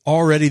 Is it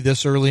already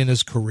this early in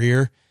his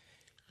career?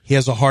 He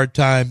has a hard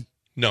time.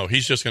 No,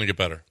 he's just going to get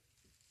better.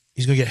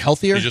 He's going to get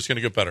healthier? He's just going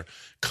to get better.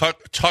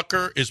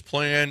 Tucker is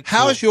playing.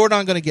 How is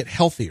Yordan going to get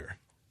healthier?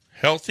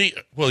 Healthy?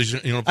 Well, he's I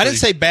didn't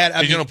say bad.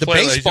 I mean, the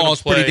baseball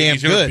is pretty damn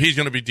good. He's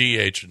going to be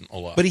DH a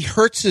lot. But he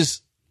hurts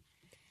his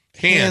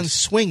hands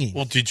swinging.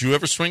 Well, did you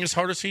ever swing as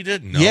hard as he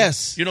did? No.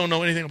 Yes. You don't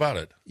know anything about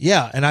it.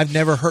 Yeah, and I've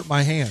never hurt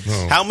my hands.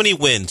 No. How many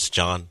wins,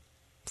 John,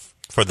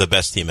 for the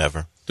best team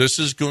ever? This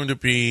is going to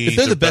be if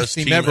they're the best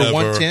team ever.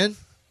 110.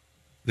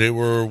 They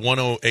were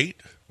 108.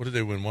 What did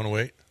they win?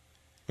 108.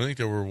 I think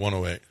they were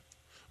 108.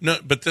 No,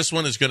 but this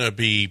one is going to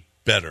be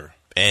better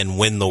and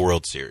win the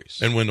World Series.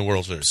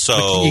 So,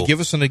 can you give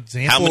us an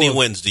example? How many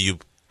wins do you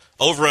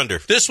over under?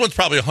 This one's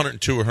probably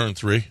 102 or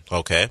 103.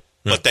 Okay, yeah.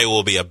 But they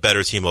will be a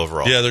better team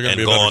overall. Yeah, they're going to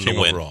be a better team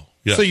overall.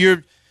 Yeah. So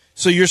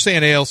you're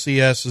saying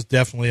ALCS is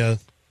definitely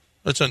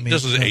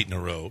this is 8 in a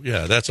row.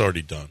 Yeah, that's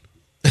already done.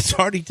 It's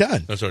already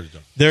done. That's already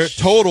done. Their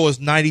total is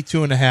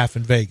 92.5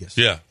 in Vegas.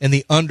 Yeah, and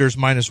the under is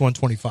minus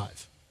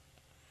 125.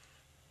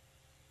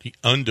 The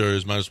under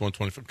is minus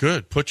 125.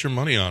 Good. Put your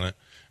money on it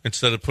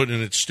instead of putting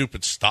it in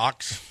stupid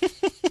stocks.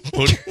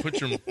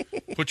 put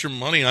your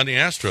money on the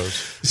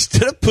Astros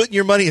instead of putting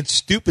your money in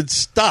stupid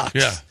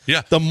stocks.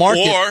 Yeah. The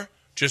market, or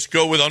just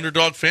go with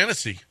underdog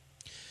fantasy.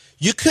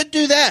 You could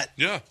do that.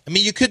 Yeah. I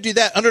mean, you could do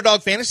that.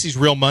 Underdog fantasy is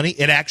real money.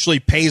 It actually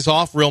pays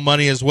off real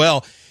money as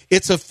well.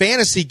 It's a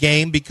fantasy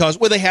game because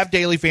they have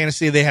daily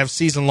fantasy, they have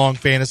season-long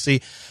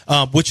fantasy,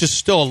 which is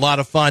still a lot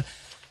of fun.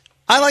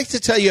 I like to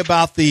tell you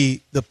about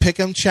the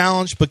Pick'em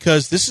Challenge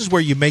because this is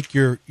where you make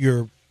your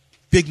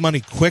big money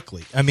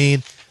quickly. I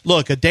mean,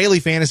 look, a daily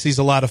fantasy is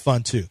a lot of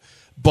fun too,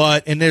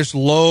 and there's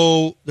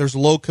low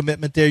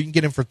commitment there. You can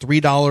get in for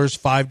 $3,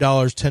 $5,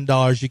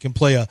 $10. You can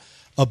play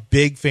a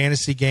big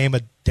fantasy game,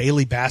 a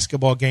daily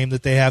basketball game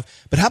that they have.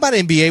 But how about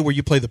NBA where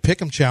you play the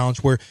Pick'em Challenge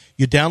where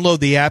you download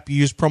the app, you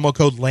use promo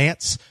code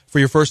Lance for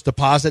your first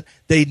deposit.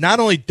 They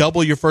not only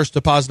double your first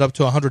deposit up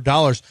to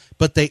 $100,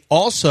 but they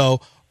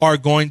also are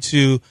going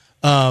to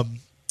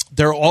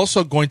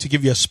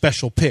give you a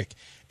special pick.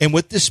 And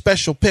with this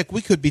special pick,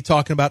 we could be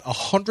talking about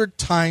 100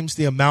 times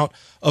the amount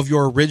of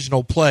your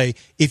original play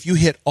if you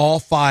hit all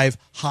 5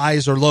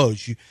 highs or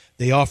lows.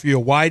 They offer you a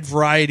wide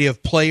variety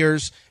of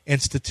players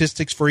and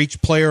statistics for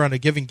each player on a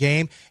given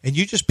game, and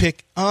you just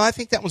pick, I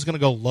think that one's going to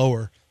go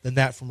lower than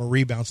that from a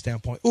rebound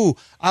standpoint. Ooh,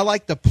 I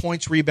like the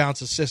points,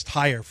 rebounds, assist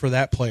higher for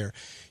that player.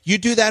 You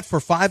do that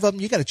for 5 of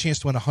them, you got a chance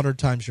to win 100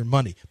 times your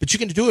money. But you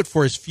can do it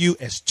for as few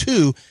as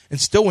 2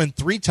 and still win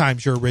 3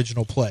 times your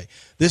original play.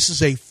 This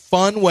is a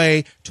fun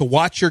way to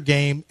watch your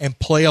game and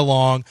play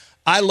along.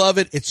 I love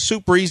it. It's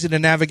super easy to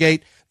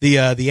navigate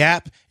the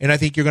app, and I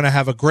think you're going to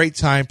have a great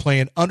time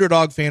playing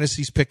Underdog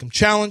Fantasy's Pick'em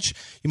Challenge.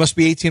 You must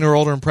be 18 or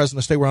older and present in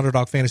the state where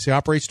Underdog Fantasy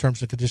operates.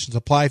 Terms and conditions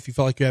apply. If you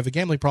feel like you have a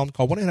gambling problem,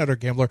 call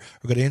 1-800-GAMBLER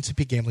or go to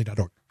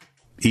ncpgambling.org.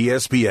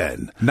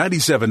 ESPN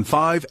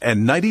 97.5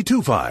 and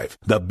 92.5,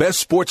 the best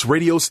sports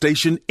radio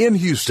station in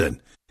Houston.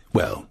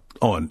 Well,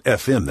 on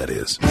FM, that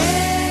is.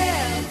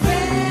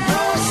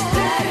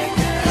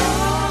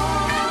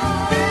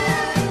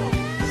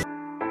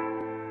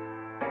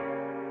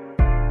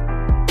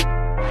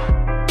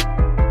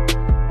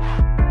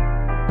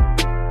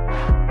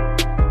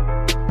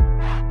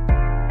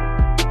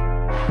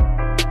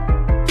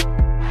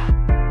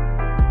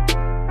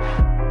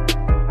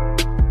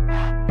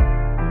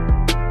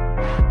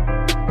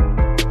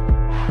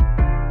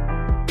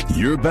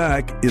 You're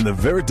back in the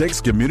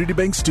Veritex Community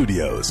Bank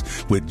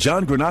Studios with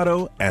John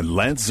Granado and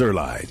Lance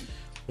Zerline.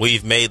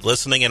 We've made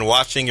listening and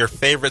watching your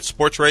favorite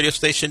sports radio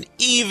station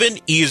even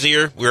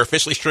easier. We're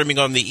officially streaming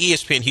on the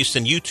ESPN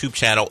Houston YouTube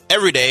channel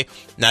every day.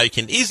 Now you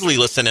can easily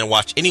listen and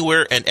watch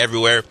anywhere and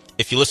everywhere.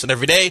 If you listen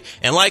every day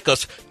and like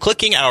us,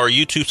 clicking our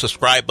YouTube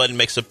subscribe button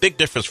makes a big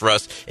difference for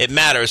us. It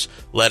matters.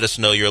 Let us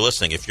know you're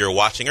listening. If you're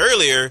watching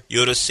earlier, you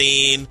would have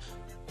seen,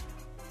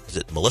 is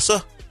it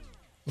Melissa?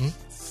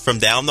 From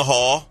down the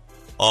hall.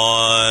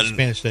 On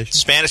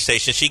Spanish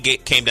Station. She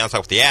came down to talk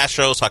about the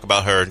Astros, talk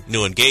about her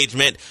new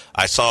engagement.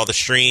 I saw the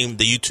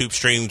YouTube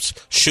streams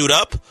shoot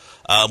up.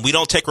 We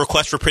don't take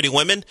requests for pretty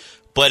women,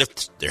 but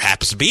if there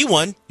happens to be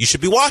one, you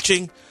should be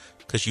watching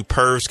because you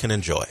pervs can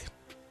enjoy.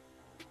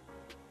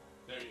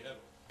 There you have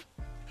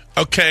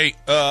it. Okay,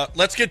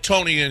 let's get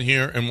Tony in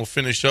here, and we'll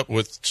finish up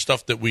with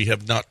stuff that we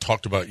have not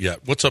talked about yet.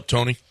 What's up,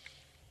 Tony?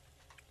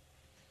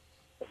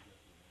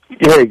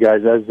 Hey,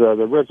 guys, as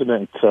the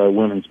resident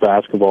women's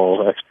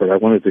basketball expert, I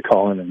wanted to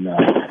call in and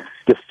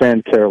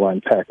defend Caroline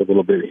Peck a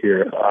little bit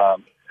here.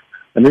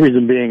 And the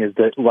reason being is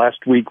that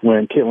last week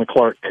when Caitlin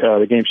Clark,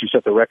 the game she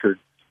set the record,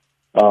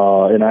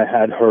 and I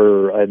had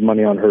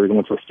money on her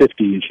going for 50,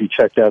 and she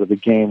checked out of the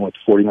game with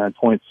 49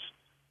 points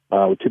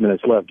with 2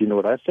 minutes left. Do you know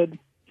what I said? Do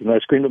you know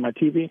what I screamed at my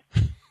TV?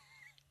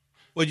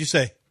 What'd you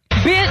say?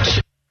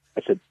 Bitch!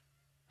 I said,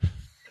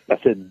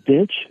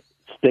 bitch,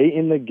 stay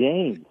in the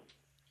game.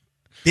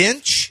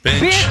 Bench?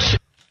 Bitch!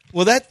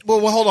 Well,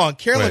 hold on.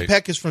 Carolyn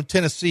Peck is from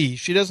Tennessee.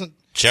 She doesn't...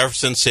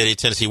 Jefferson City,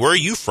 Tennessee. Where are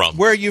you from?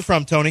 Where are you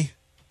from, Tony?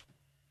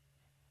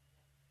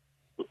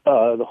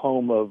 The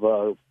home of,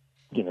 the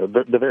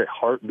very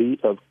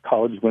heartbeat of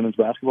college women's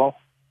basketball.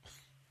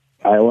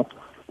 Iowa.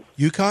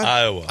 UConn?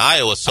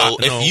 Iowa. So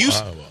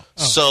Iowa.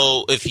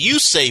 So if you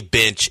say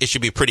bench, it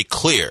should be pretty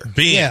clear. Bench.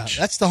 Yeah,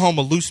 that's the home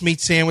of loose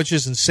meat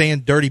sandwiches and saying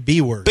dirty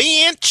B words.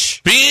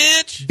 Bench.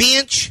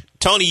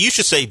 Tony, you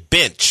should say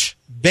bench.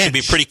 Should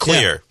be pretty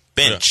clear. Yeah.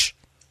 Bench.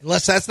 Yeah.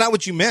 Unless that's not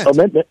what you meant. Oh,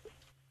 that's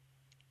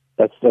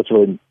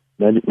really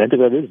maybe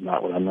that is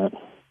not what I meant.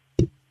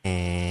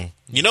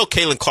 You know,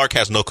 Caitlin Clark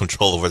has no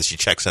control over whether she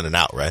checks in and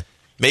out, right?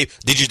 Maybe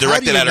did you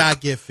direct it at her? How do you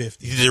not get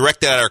 50? Did you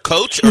direct it at her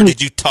coach, or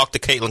did you talk to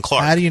Caitlin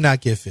Clark? How do you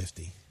not get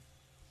 50?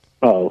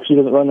 Oh, she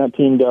doesn't run that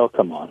team, Dell.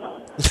 Come on.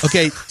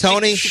 Okay,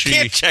 Tony. she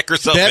can't check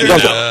herself. She kind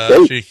of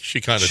does.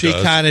 She kind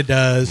of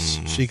does.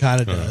 She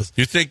kind of does.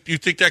 You think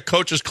that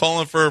coach is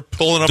calling for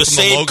pulling up the from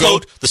same the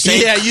logo?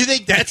 Yeah, you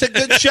think that's a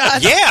good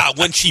shot? Yeah,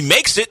 when she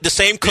makes it, the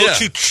same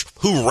coach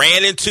who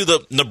ran into the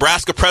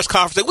Nebraska press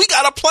conference said, "We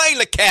got a plane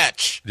to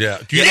catch." Yeah,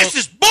 this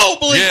is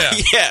bull.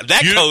 Yeah,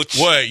 that coach.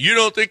 Wait, you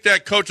don't think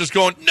that coach is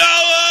going?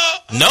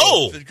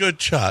 No,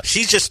 good shot.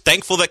 She's just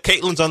thankful that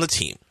Caitlin's on the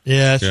team.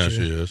 Yeah, she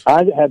is.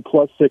 I had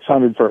plus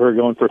 600 for her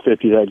going for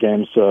 50 that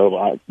game,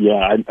 so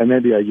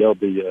maybe I yelled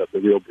the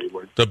real B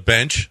word. The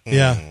bench?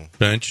 Yeah.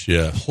 Bench,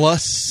 yeah.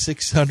 Plus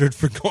 600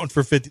 for going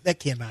for 50. That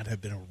cannot have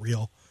been a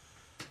real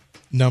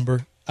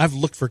number. I've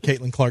looked for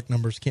Caitlin Clark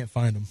numbers, can't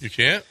find them. You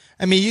can't?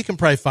 I mean, you can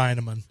probably find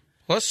them on.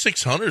 Plus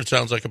 600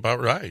 sounds like about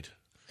right.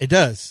 It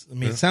does. I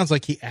mean, it sounds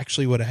like he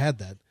actually would have had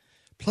that.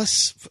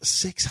 Plus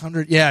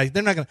 600. Yeah,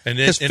 they're not going to. And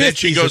then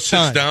she goes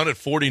sits down at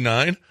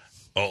 49.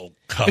 Oh,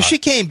 God. But she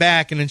came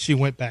back, and then she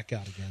went back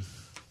out again.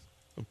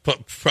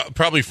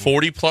 Probably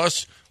 40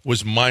 plus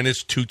was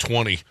minus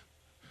 220.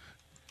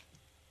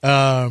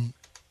 I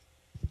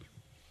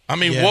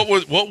mean,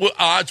 what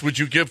odds would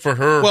you give for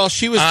her? Well,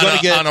 she was going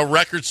to get on a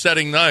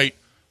record-setting night.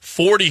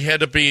 40 had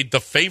to be the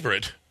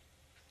favorite.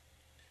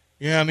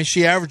 Yeah, I mean,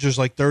 she averages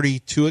like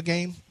 32 a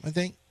game, I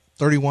think.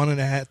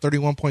 31.5,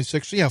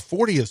 31.6. Yeah,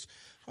 40 is.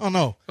 Oh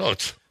no.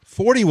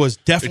 40 was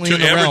definitely in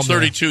the realm. To average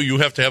 32, you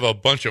have to have a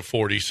bunch of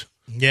 40s.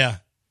 Yeah.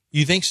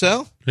 You think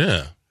so?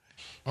 Yeah.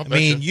 I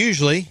mean,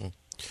 usually.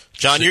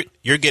 John,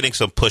 you're getting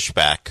some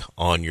pushback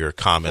on your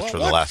comments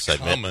from the last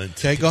segment.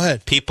 Okay, go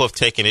ahead. People have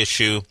taken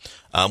issue.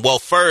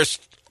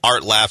 First,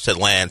 Art laughs at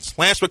Lance.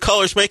 Lance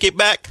McCullers make it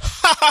back?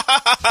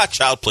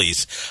 Child,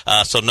 please.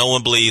 So no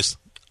one believes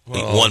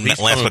Lance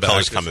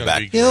McCullers coming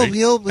back. He'll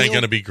ain't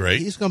going to be great.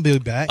 He's going to be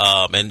back.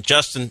 And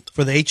Justin,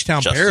 for the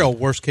H-Town Barrel,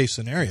 worst case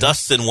scenario.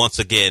 Dustin once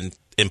again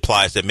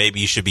implies that maybe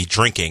you should be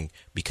drinking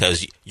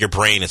because your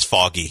brain is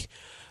foggy.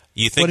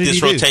 You think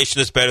this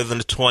rotation is better than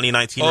the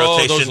 2019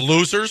 rotation? Oh, those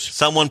losers!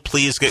 Someone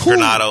please get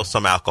Granado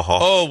some alcohol.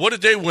 Oh, what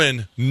did they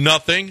win?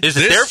 Nothing.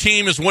 This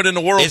team is winning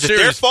the World Series. Is it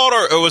their fault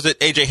or was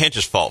it A.J.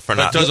 Hinch's fault for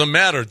not? It doesn't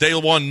matter. They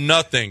won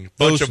nothing.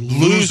 Bunch of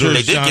losers.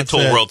 They did get to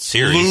a World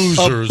Series.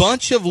 Losers. A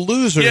bunch of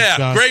losers. Yeah,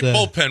 John great said.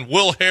 bullpen.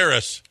 Will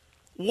Harris.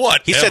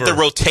 What? He said the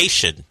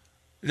rotation.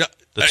 The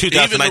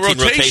 2019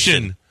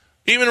 rotation.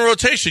 Even the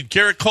rotation.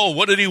 Garrett Cole.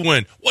 What did he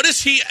win? What has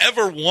he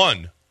ever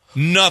won?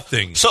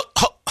 Nothing. So.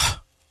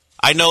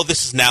 I know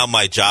this is now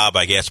my job,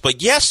 I guess,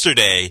 but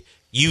yesterday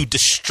you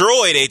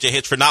destroyed A.J.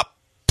 Hinch for not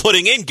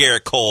putting in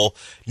Garrett Cole.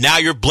 Now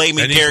you're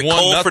blaming Garrett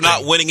Cole for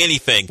not winning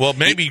anything. Well,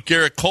 maybe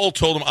Garrett Cole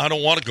told him, I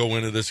don't want to go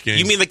into this game.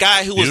 You mean the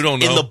guy who was in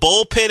the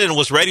bullpen and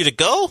was ready to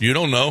go? You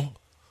don't know.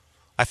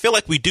 I feel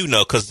like we do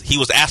know because he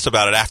was asked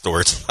about it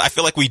afterwards. I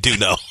feel like we do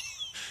know.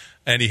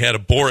 And he had a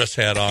Boris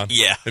hat on.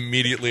 Yeah.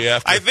 Immediately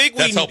after.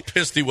 That's how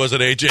pissed he was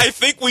at A.J. I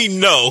think we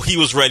know he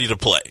was ready to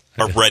play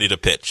or ready to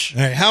pitch.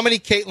 All right, how many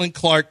Caitlin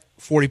Clark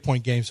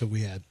 40-point games have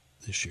we had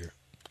this year?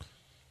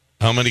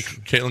 How many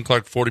Caitlin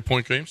Clark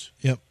 40-point games?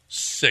 Yep.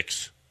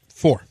 6.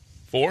 4.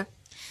 4?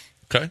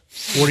 Okay.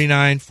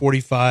 49,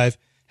 45.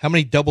 How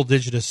many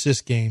double-digit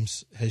assist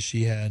games has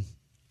she had?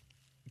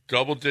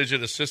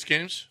 Double-digit assist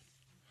games?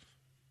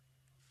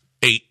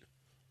 8.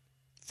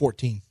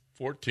 14.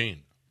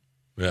 14.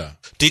 Yeah.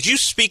 Did you,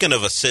 speaking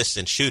of assists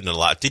and shooting a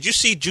lot, did you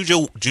see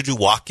Juju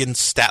Watkins'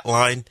 stat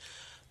line?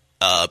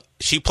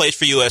 She plays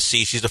for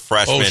USC. She's a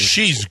freshman. Oh,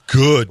 she's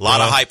good. A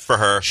lot of hype for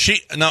her.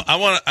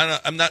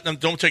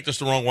 Don't take this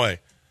the wrong way.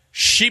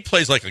 She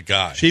plays like a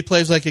guy. She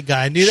plays like a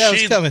guy. I knew that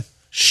was coming.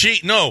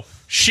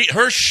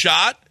 Her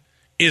shot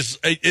is.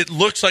 It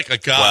looks like a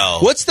guy.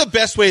 Well, what's the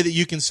best way that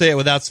you can say it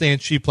without saying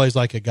she plays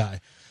like a guy?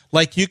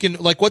 Like you can.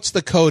 Like what's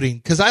the coding?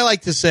 Because I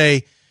like to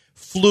say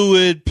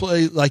fluid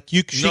play. Like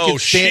you.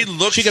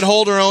 She can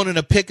hold her own in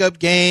a pickup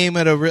game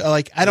at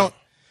a I don't.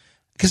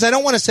 Because I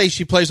don't want to say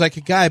she plays like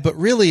a guy, but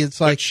really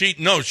it's like she's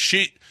got a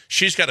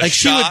shot.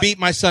 She would beat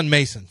my son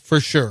Mason for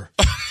sure.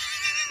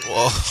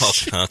 Well,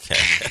 okay.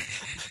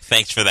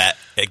 Thanks for that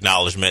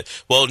acknowledgement.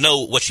 Well,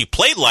 no, what she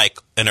played like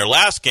in her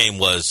last game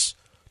was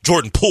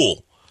Jordan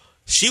Poole.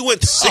 She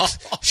went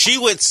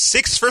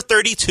 6 for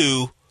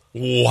 32.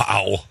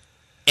 Wow.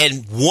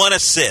 And 1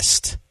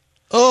 assist.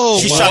 Oh,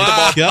 she shot the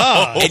ball.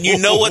 God. And you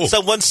know what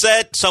someone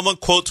said? Someone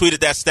quote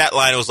tweeted that stat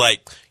line. It was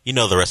like,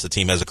 the rest of the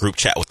team has a group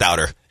chat without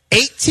her.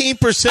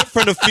 18%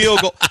 from the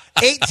field goal.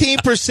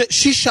 18%.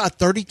 She shot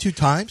 32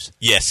 times.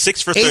 Yeah,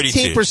 6 for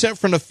 32. 18%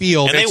 from the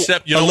field. And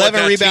except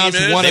 11 rebounds,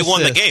 1 assist. They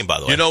won the game,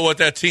 by the way. You know what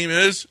that team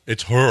is?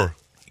 It's her.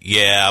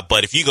 Yeah,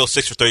 but if you go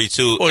 6 for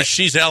 32, well,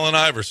 she's Allen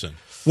Iverson.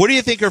 What do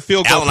you think her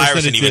field goal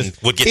percentage is? Even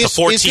would get to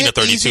 14 or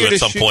 32 at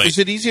some point. Is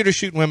it easier to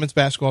shoot in women's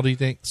basketball? Do you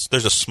think?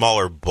 There's a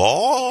smaller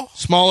ball.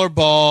 Smaller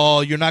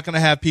ball. You're not going to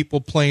have people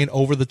playing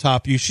over the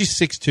top you. She's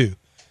 6'2".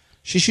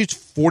 She shoots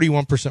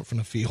 41% from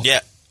the field.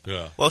 Yeah.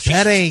 Yeah. Well,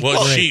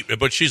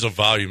 but she's a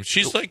volume.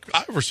 She's like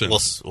Iverson. Well,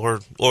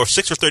 or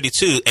 6 for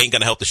 32 ain't going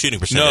to help the shooting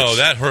percentage. No,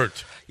 that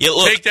hurt. Yeah,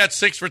 look, take that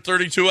 6 for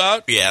 32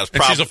 out. Yeah,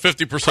 and she's a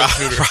 50%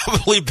 shooter.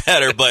 Probably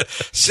better, but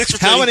 6 for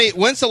 32.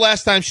 When's the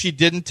last time she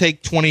didn't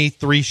take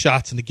 23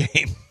 shots in the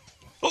game?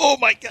 Oh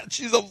my God,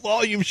 she's a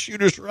volume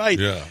shooter's right.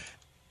 Yeah.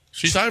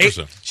 She's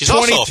Iverson. She's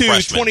 22, also a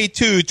freshman.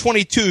 22,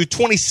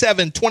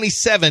 27,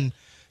 27.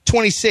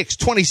 26,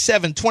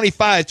 27,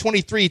 25,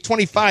 23,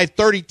 25,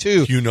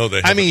 32. You know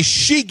that. I mean,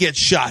 she gets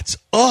shots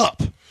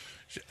up.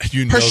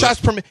 Her shots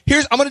per minute.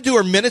 I'm going to do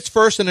her minutes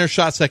first and her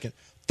shot second.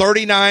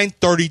 39,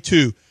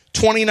 32,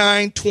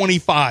 29,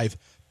 25,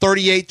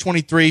 38,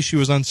 23. She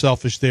was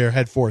unselfish there.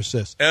 Had 4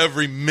 assists.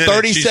 Every minute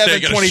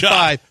 37,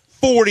 25,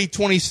 40,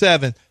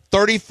 27,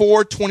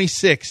 34,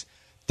 26,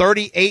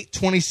 38,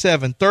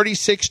 27,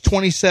 36,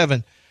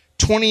 27.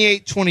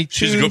 28-22.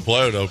 She's a good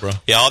player, though, bro.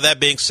 Yeah, all that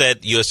being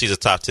said, USC's a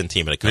top 10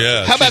 team in the country.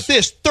 Yeah, how about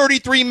this?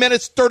 33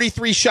 minutes,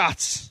 33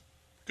 shots.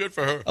 Good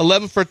for her.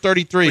 11 for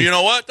 33. Well, you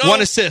know what, though?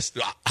 1 assist.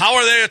 How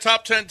are they a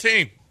top 10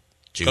 team?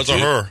 Because of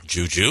her.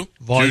 Juju.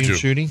 Volume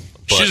shooting.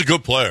 But she's a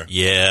good player.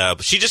 Yeah,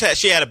 but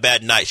she had a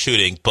bad night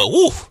shooting. But,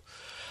 woo.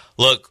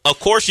 Look, of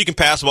course you can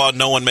pass the ball and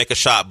no one make a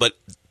shot. But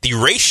the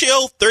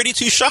ratio,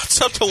 32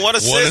 shots up to 1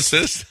 assist. 1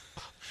 assist?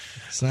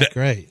 It's not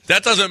great.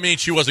 That doesn't mean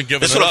she wasn't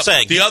giving it up. That's what I'm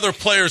saying. The other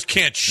players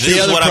can't shoot.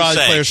 This is what I'm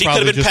saying. She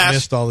could have been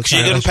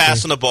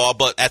passing the ball,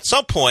 but at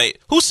some point,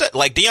 who said,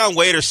 like Deion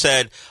Waiters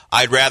said,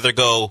 I'd rather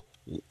go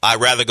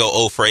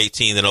 0 for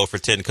 18 than 0 for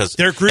 10 because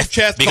their group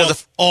chat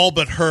because all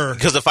but her.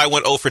 Because if I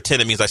went 0 for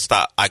 10, it means I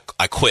stop. I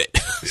quit.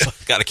 So I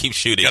got to keep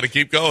shooting. Got to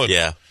keep going.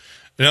 Yeah.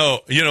 No,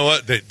 you know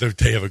what? They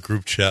have a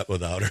group chat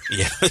without her.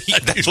 Yeah,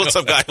 that's what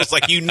some guy was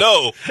like.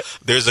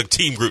 There's a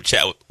team group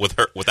chat with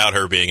her without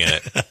her being in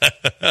it.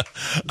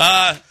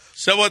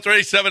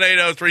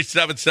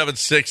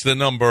 713-780-3776, the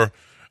number.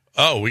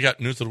 Oh, we got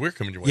news of the week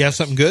coming your way. You have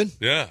something good?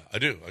 Yeah, I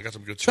do. I got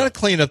some good Try stuff. to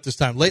clean it up this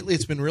time. Lately,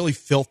 it's been really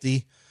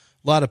filthy.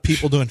 A lot of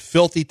people doing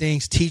filthy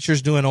things.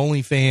 Teachers doing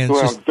OnlyFans.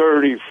 Well, just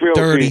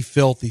dirty,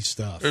 filthy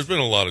stuff. There's been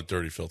a lot of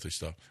dirty, filthy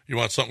stuff. You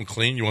want something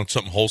clean? You want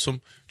something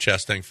wholesome?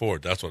 Chastang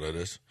Ford. That's what it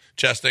is.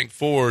 Chastang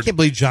Ford. I can't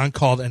believe John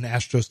called an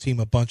Astros team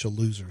a bunch of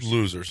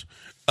losers.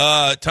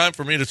 Time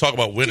for me to talk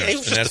about winners. Yeah, he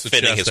was just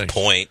defending his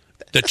point.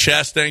 The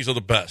Chastangs are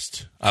the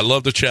best. I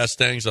love the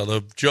Chastangs. I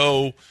love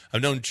Joe.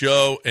 I've known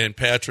Joe and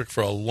Patrick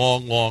for a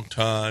long, long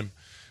time.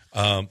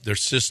 Their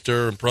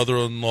sister and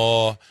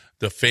brother-in-law,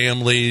 the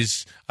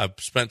families. I've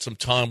spent some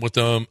time with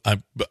them.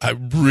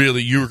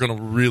 You're going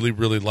to really,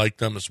 really like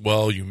them as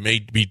well. You may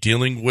be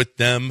dealing with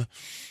them.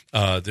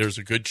 There's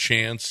a good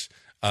chance.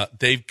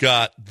 They've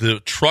got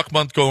the truck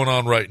month going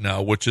on right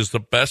now, which is the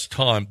best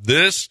time.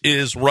 This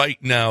is right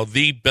now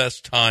the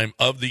best time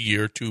of the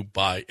year to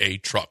buy a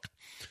truck.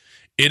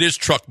 It is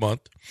truck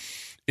month.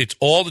 It's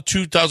all the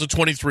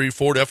 2023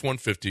 Ford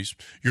F-150s.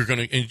 You're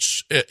going to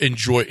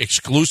enjoy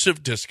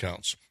exclusive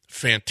discounts,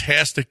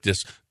 fantastic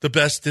the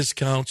best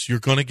discounts. You're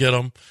going to get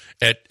them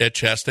at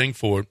Chastang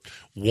Ford.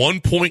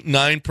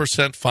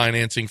 1.9%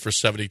 financing for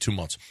 72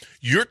 months.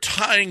 You're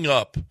tying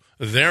up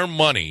their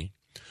money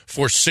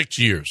for 6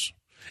 years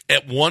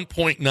at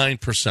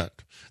 1.9%.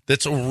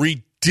 That's a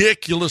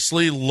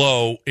ridiculously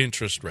low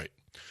interest rate.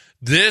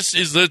 This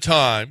is the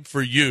time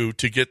for you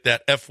to get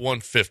that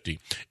F-150.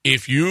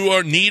 If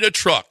you need a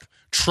truck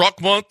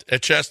month at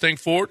Chastang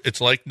Ford,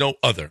 it's like no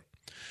other.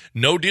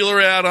 No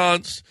dealer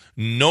add-ons,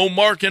 no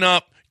marking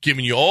up,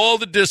 giving you all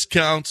the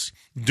discounts,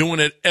 doing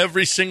it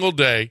every single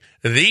day.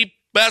 The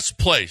best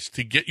place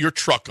to get your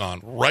truck on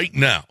right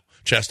now.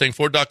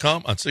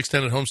 ChastangFord.com on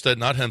 610 at Homestead,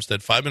 not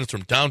Hempstead, 5 minutes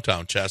from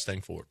downtown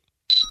Chastang Ford.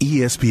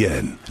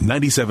 ESPN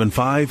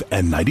 97.5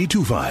 and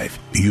 92.5.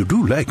 You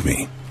do like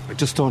me. I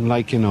just don't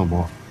like you no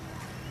more.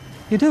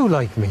 You do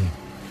like me.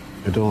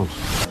 I don't.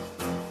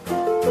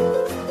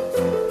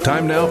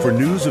 Time now for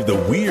news of the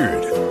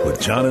weird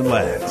with John and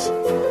Lance.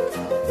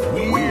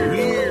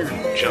 Weird.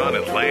 John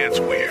and Lance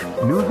Weird.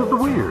 News of the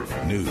weird.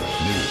 News.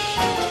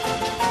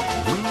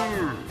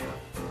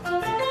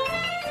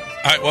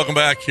 All right, welcome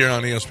back here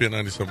on ESPN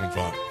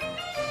 97.5.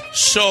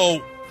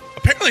 So,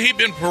 apparently he'd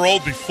been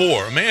paroled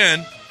before. A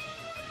man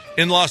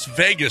in Las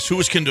Vegas who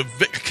was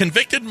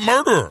convicted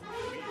murderer.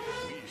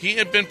 He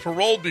had been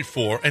paroled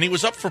before, and he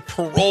was up for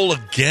parole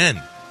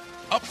again.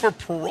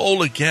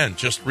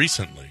 Just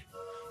recently.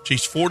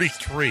 He's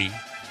 43.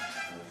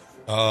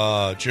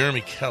 Jeremy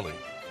Kelly.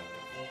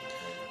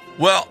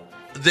 Well,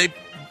 they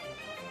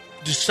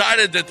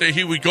decided that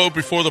he would go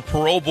before the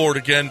parole board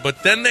again,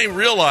 but then they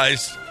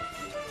realized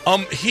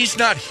he's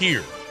not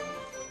here.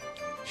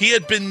 He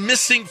had been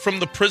missing from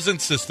the prison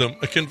system,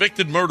 a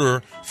convicted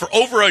murderer, for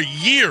over a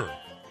year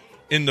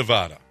in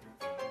Nevada.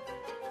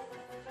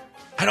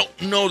 I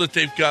don't know that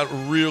they've got a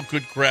real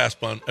good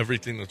grasp on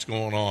everything that's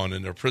going on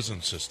in their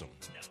prison system.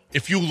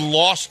 If you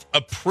lost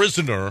a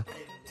prisoner...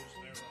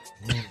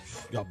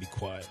 Y'all be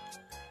quiet.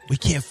 We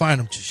can't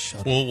find him. Just shut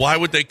up. Well, why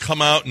would they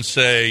come out and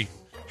say,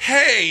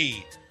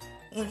 hey,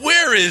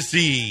 where is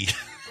he?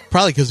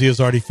 Probably because he was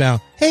already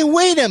found. Hey,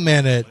 wait a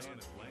minute.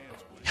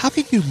 How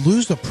could you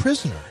lose a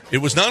prisoner? It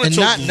was not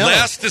until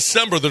last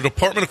December the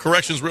Department of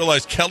Corrections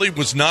realized Kelly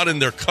was not in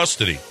their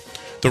custody.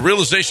 The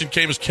realization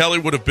came as Kelly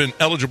would have been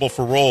eligible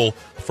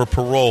for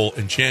parole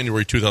in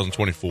January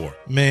 2024.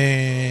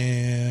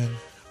 Man.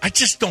 I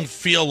just don't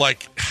feel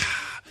like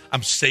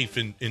I'm safe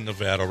in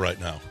Nevada right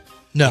now.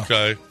 No.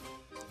 Okay.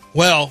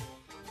 Well,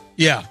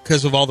 yeah,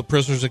 because of all the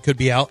prisoners that could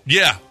be out.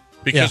 Yeah,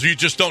 because you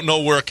just don't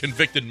know where a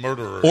convicted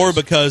murderer is. Or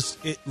because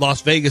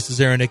Las Vegas is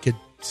there and it could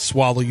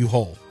swallow you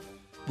whole.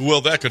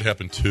 Well, that could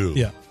happen too.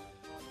 Yeah.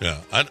 Yeah.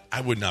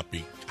 I would not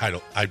be.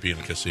 I'd be in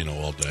a casino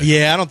all day.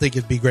 Yeah, I don't think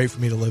it'd be great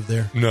for me to live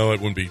there. No, it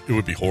wouldn't be. It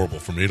would be horrible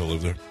for me to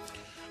live there.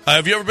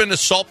 Have you ever been to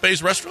Salt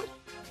Bay's restaurant?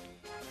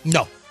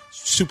 No.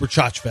 Super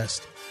Chotch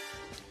Fest.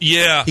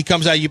 Yeah. He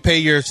comes out, you pay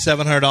your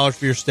 $700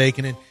 for your steak,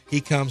 and then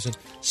he comes and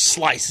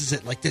slices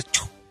it like this.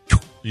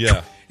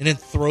 Yeah. And then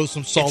throws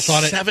some salt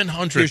on it.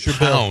 700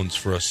 pounds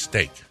for a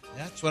steak.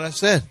 That's what I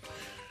said.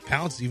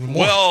 Pounds even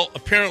more. Well,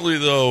 apparently,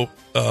 though,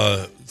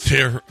 I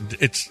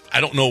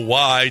don't know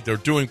why they're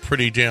doing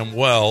pretty damn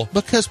well.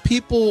 Because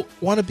people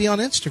want to be on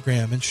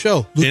Instagram and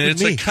show. Look in at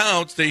its me.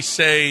 accounts, they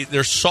say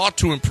they're sought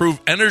to improve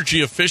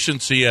energy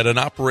efficiency at an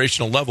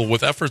operational level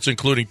with efforts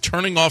including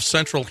turning off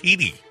central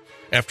heating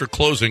after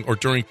closing or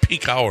during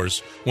peak hours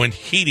when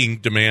heating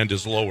demand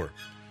is lower.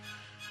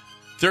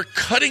 They're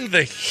cutting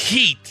the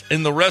heat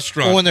in the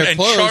restaurant and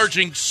closed,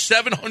 charging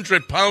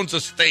 700 pounds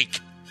of steak.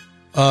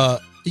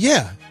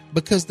 Yeah,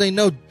 because they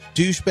know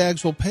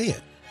douchebags will pay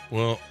it.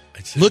 Well,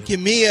 look at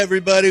me,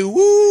 everybody.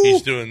 Woo!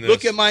 He's doing this.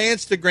 Look at my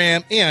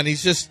Instagram. Yeah,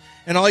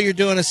 and all you're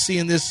doing is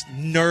seeing this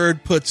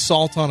nerd put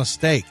salt on a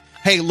steak.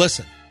 Hey,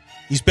 listen,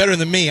 he's better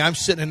than me. I'm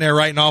sitting in there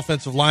writing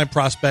offensive line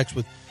prospects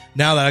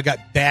now that I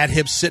got bad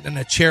hips sitting in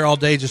a chair all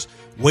day just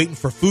waiting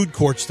for food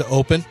courts to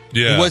open.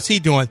 Yeah. And what's he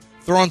doing?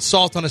 Throwing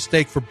salt on a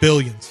steak for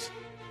billions.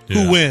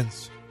 Yeah. Who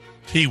wins?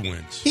 He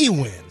wins. He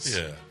wins.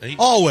 Yeah.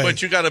 Always.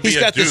 But you got to be He's a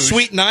got douche. this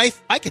sweet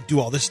knife. I could do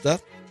all this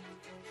stuff.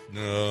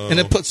 No. And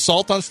then put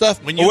salt on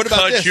stuff? When you what about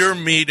cut this? your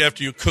meat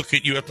after you cook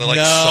it, you have to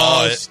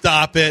saw it.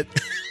 Stop it.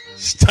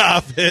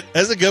 Stop it.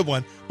 That's a good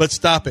one, but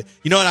stop it.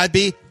 You know what I'd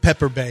be?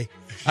 Pepper Bay.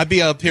 I'd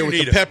be up here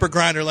with the pepper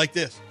grinder like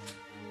this.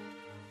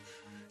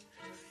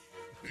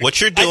 What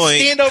you're doing.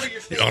 I'd stand over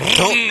your steak.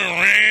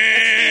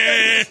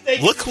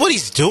 Look what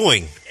he's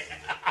doing.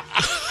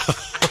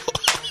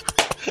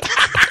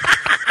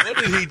 What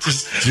did he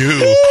just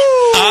do?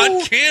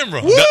 On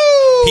camera.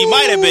 No, he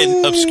might have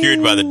been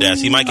obscured by the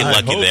desk. He might get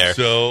lucky there.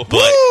 So. But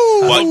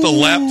I hope the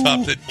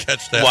laptop didn't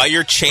catch that. While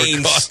you're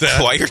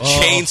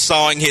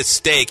chainsawing his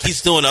steak,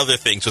 he's doing other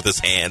things with his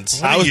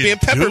hands. I was being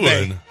Pepper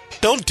Bay.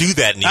 Don't do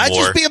that anymore. I'd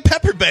just be a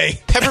Pepper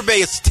Bay. Pepper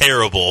Bay is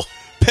terrible.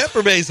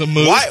 Pepper Bay's a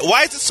move.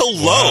 Why is it so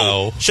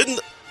low? Shouldn't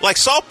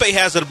Salt Bay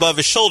has it above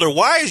his shoulder?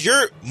 Why is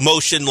your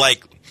motion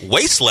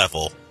waist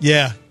level?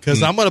 Yeah,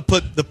 because I'm going to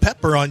put the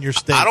pepper on your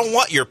steak. I don't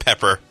want your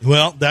pepper.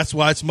 Well, that's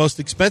why it's most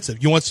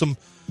expensive. You want some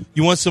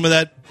of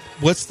that?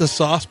 What's the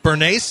sauce?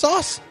 Béarnaise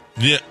sauce?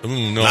 Yeah,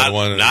 no, I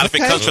want it. Not if it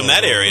comes from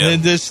that area.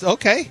 And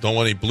okay. Don't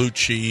want any blue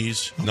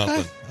cheese.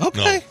 Nothing.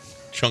 Okay. No.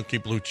 Chunky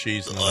blue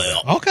cheese.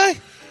 Okay.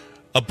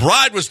 A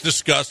bride was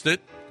disgusted.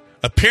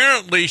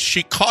 Apparently,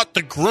 she caught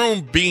the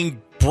groom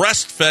being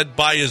breastfed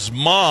by his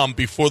mom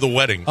before the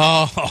wedding.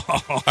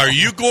 Oh. Are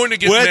you going to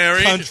get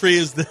married? What country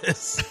is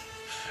this?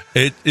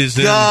 It is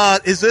in...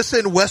 God, is this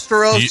in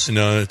Westeros?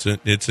 No,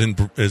 it's in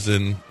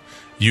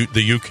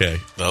the UK.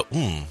 Yeah.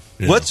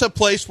 What's a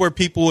place where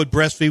people would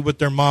breastfeed with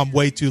their mom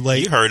way too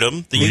late? You heard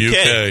him.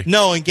 The UK.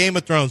 No, in Game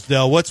of Thrones,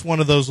 Dale. What's one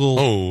of those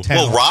little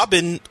towns? Well,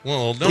 Robin.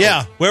 Well, no.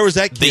 Yeah, where was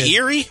that kid? The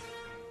Erie?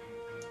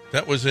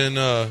 That was in...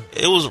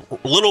 It was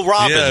Little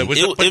Robin. Yeah, but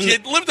he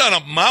lived on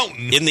a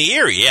mountain. In the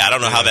Erie, yeah. I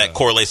don't know how that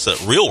correlates to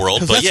the real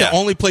world, but that's the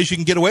only place you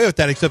can get away with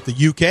that except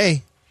the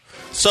UK.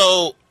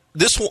 So...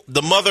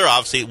 the mother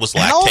obviously was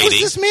lactating. How old was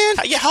this man?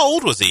 How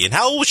old was he? And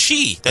how old was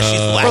she that she's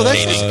lactating? Bro,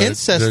 that's just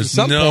incest at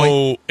some point. There's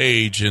no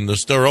age in the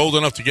story. They're old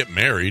enough to get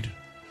married.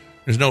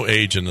 There's no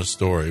age in the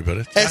story,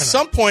 but at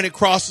some point it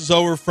crosses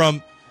over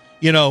from,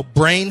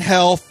 brain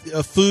health,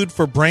 food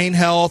for brain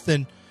health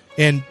and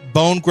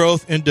bone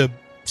growth into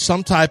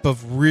some type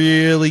of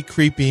really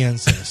creepy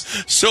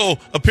incest. So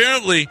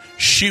apparently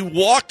she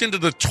walked into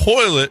the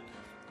toilet.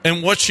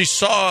 And what she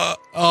saw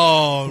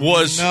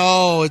was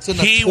it's in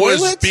the he toilet?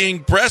 was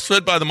being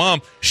breastfed by the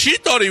mom. She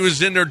thought he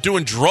was in there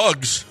doing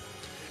drugs,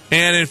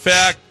 and in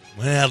fact,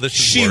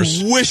 this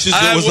is worse.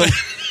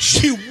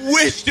 She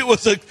wished it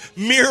was a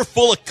mirror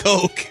full of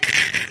Coke.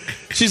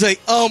 She's like,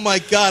 "Oh my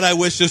God, I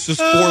wish this was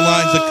 4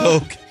 lines of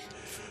Coke.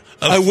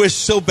 I wish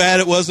so bad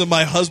it wasn't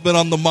my husband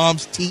on the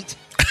mom's teat,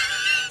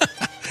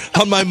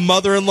 on my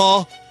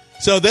mother-in-law."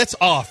 So that's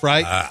off,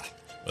 right?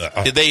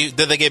 Did they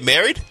get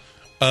married?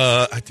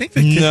 I think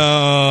they we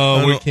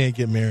can't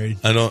get married.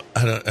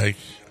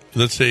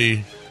 Let's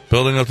say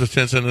building up to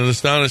 10 cents and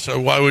astonished.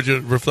 Why would you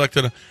reflect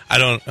on? I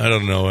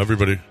don't know.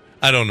 Everybody.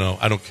 I don't know.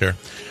 I don't care.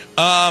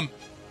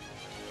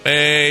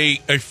 A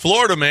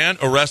Florida man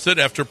arrested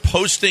after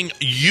posting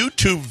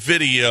YouTube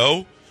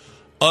video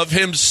of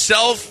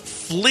himself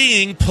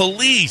fleeing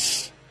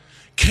police.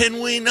 Can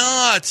we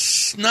not?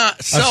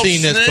 I've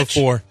seen this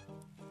before.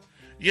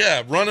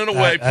 Yeah, running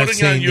away, putting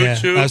it on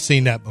YouTube. I've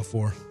seen that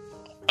before.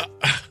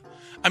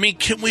 I mean,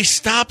 can we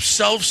stop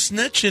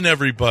self-snitching,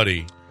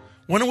 everybody?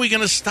 When are we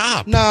going to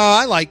stop? No,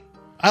 I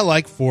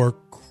like for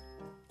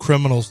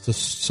criminals to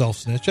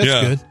self-snitch. That's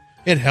good.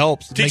 It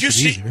helps. It makes it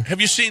easier.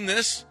 Have you seen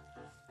this?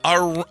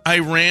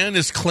 Iran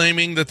is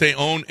claiming that they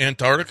own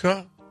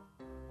Antarctica.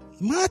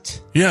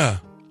 What? Yeah.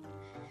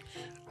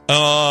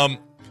 Iran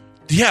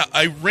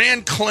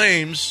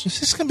claims... Is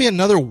this going to be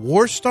another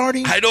war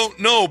starting? I don't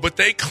know, but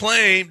they're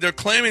claiming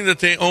that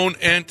they own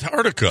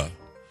Antarctica.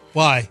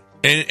 Why?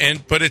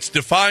 But it's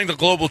defying the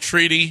global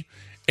treaty,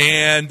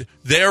 and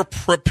they're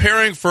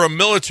preparing for a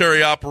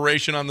military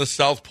operation on the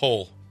South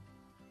Pole.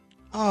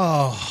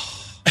 Oh,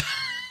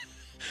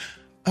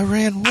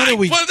 Iran, what are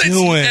we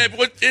doing?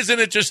 Isn't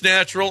it just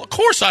natural? Of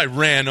course,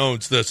 Iran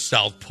owns the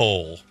South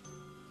Pole.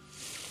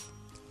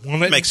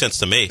 It makes sense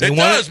to me. It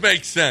does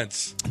make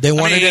sense. They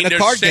want it in a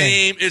card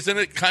game. Isn't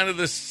it kind of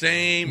the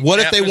same?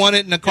 What if they want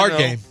it in a card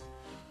game?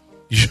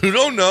 You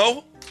don't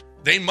know.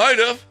 They might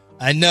have.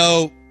 I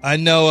know.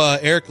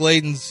 Eric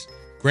Layden's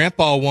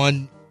grandpa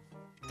won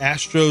 4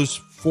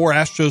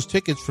 Astros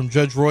tickets from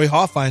Judge Roy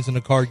Hoffines in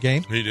a card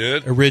game. He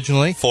did?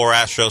 Originally. 4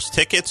 Astros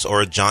tickets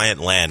or a giant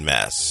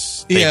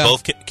landmass?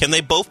 Can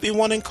they both be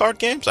won in card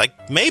games?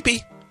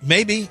 Maybe.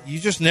 Maybe. You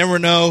just never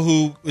know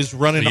who is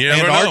running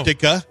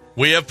Antarctica.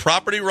 We have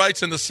property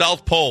rights in the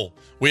South Pole.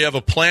 We have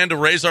a plan to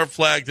raise our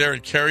flag there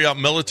and carry out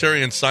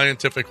military and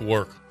scientific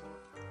work.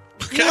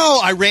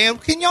 No, Iran.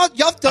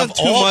 Y'all done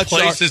too much.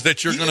 Places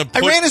that you're going to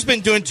put. Iran has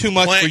been doing too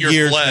much for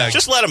years now.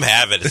 Just let them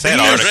have it. It's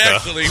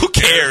Antarctica. Who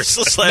cares?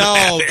 Let's let them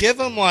have it. Give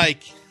them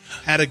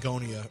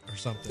Patagonia or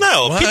something.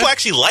 No, people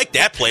actually like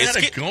that place.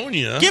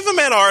 Patagonia. Give them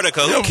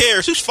Antarctica. Who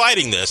cares? Who's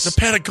fighting this? The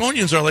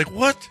Patagonians are like,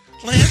 what,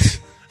 Lance?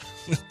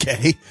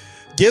 Okay.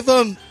 Give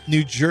them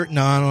New Jersey.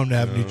 No, I don't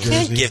have New Jersey.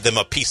 Can't give them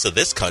a piece of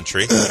this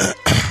country.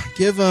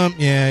 Give them.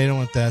 Yeah, you don't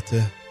want that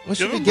to. What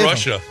should give we give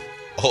Russia. him?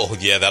 Oh,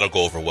 yeah, that'll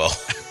go over well.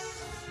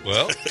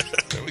 Well,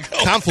 there we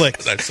go.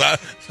 Conflict. Let's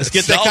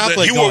get that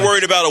conflict You going. were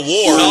worried about a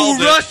war.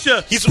 Ooh,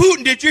 Russia.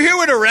 Putin, did you hear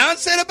what Iran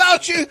said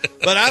about you?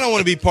 But I don't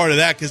want to be part of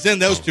that because then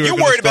those two are You're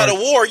worried about a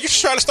war. You're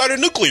just trying to start a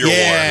nuclear war.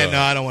 Yeah, no,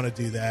 I don't want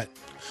to do that.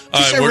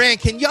 Just Iran,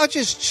 can y'all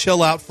just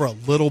chill out for a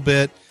little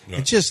bit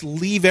and just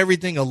leave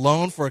everything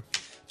alone for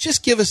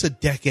just give us a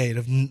decade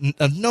of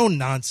no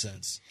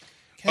nonsense.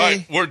 Okay? All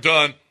right, we're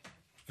done.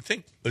 I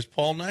think, is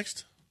Paul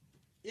next?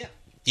 Yeah.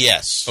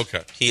 Yes.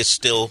 Okay. He is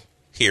still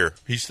here.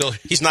 He's still here.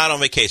 He's not on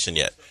vacation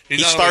yet. He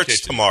not on starts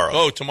vacation. tomorrow.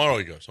 Oh, tomorrow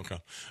he goes. Okay.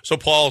 So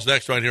Paul's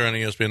next right here on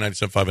ESPN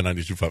 97.5 and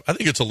 92.5. I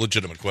think it's a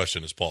legitimate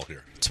question. Is Paul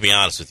here? To be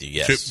honest with you,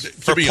 yes. To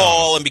For be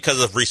Paul honest. and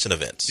because of recent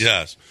events.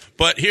 Yes.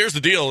 But here's the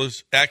deal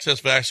is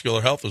Access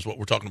Vascular Health is what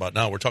we're talking about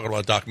now. We're talking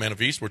about Doc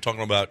Manavise. We're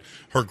talking about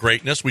her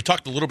greatness. We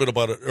talked a little bit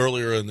about it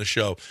earlier in the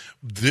show.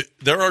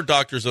 There are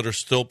doctors that are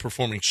still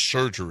performing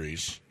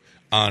surgeries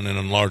on an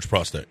enlarged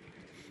prostate.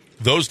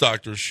 Those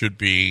doctors should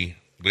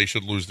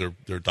lose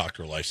their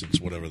doctor license,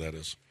 whatever that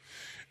is.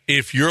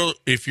 If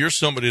you're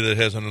somebody that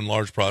has an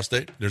enlarged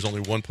prostate, there's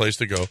only one place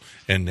to go,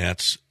 and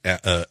that's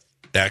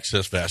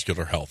Access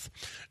Vascular Health.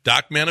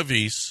 Doc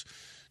Manavise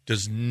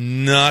does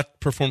not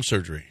perform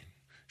surgery.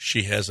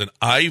 She has an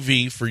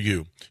IV for you.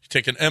 You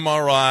take an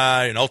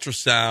MRI, an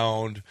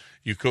ultrasound,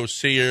 you go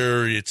see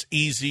her. It's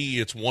easy.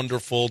 It's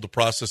wonderful. The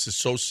process is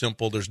so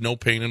simple. There's no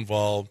pain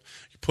involved.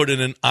 You put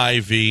in an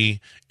IV,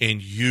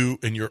 and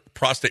your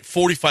prostate,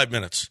 45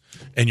 minutes,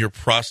 and your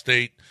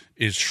prostate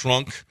is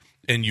shrunk,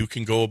 and you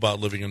can go about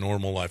living a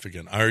normal life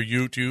again.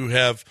 Do you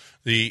have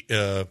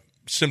the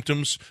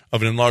symptoms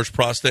of an enlarged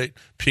prostate?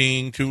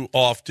 Peeing too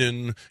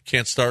often,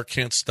 can't start,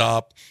 can't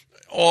stop.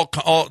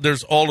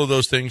 There's all of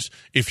those things.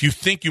 If you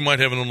think you might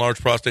have an enlarged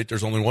prostate,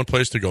 there's only one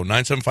place to go.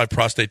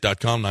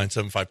 975prostate.com,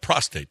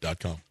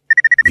 975prostate.com.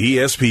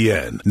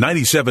 ESPN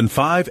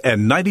 97.5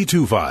 and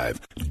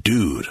 92.5.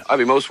 Dude. I'd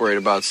be most worried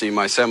about seeing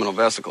my seminal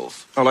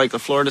vesicles. Or like the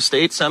Florida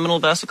State seminal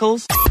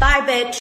vesicles? Bye, bitch.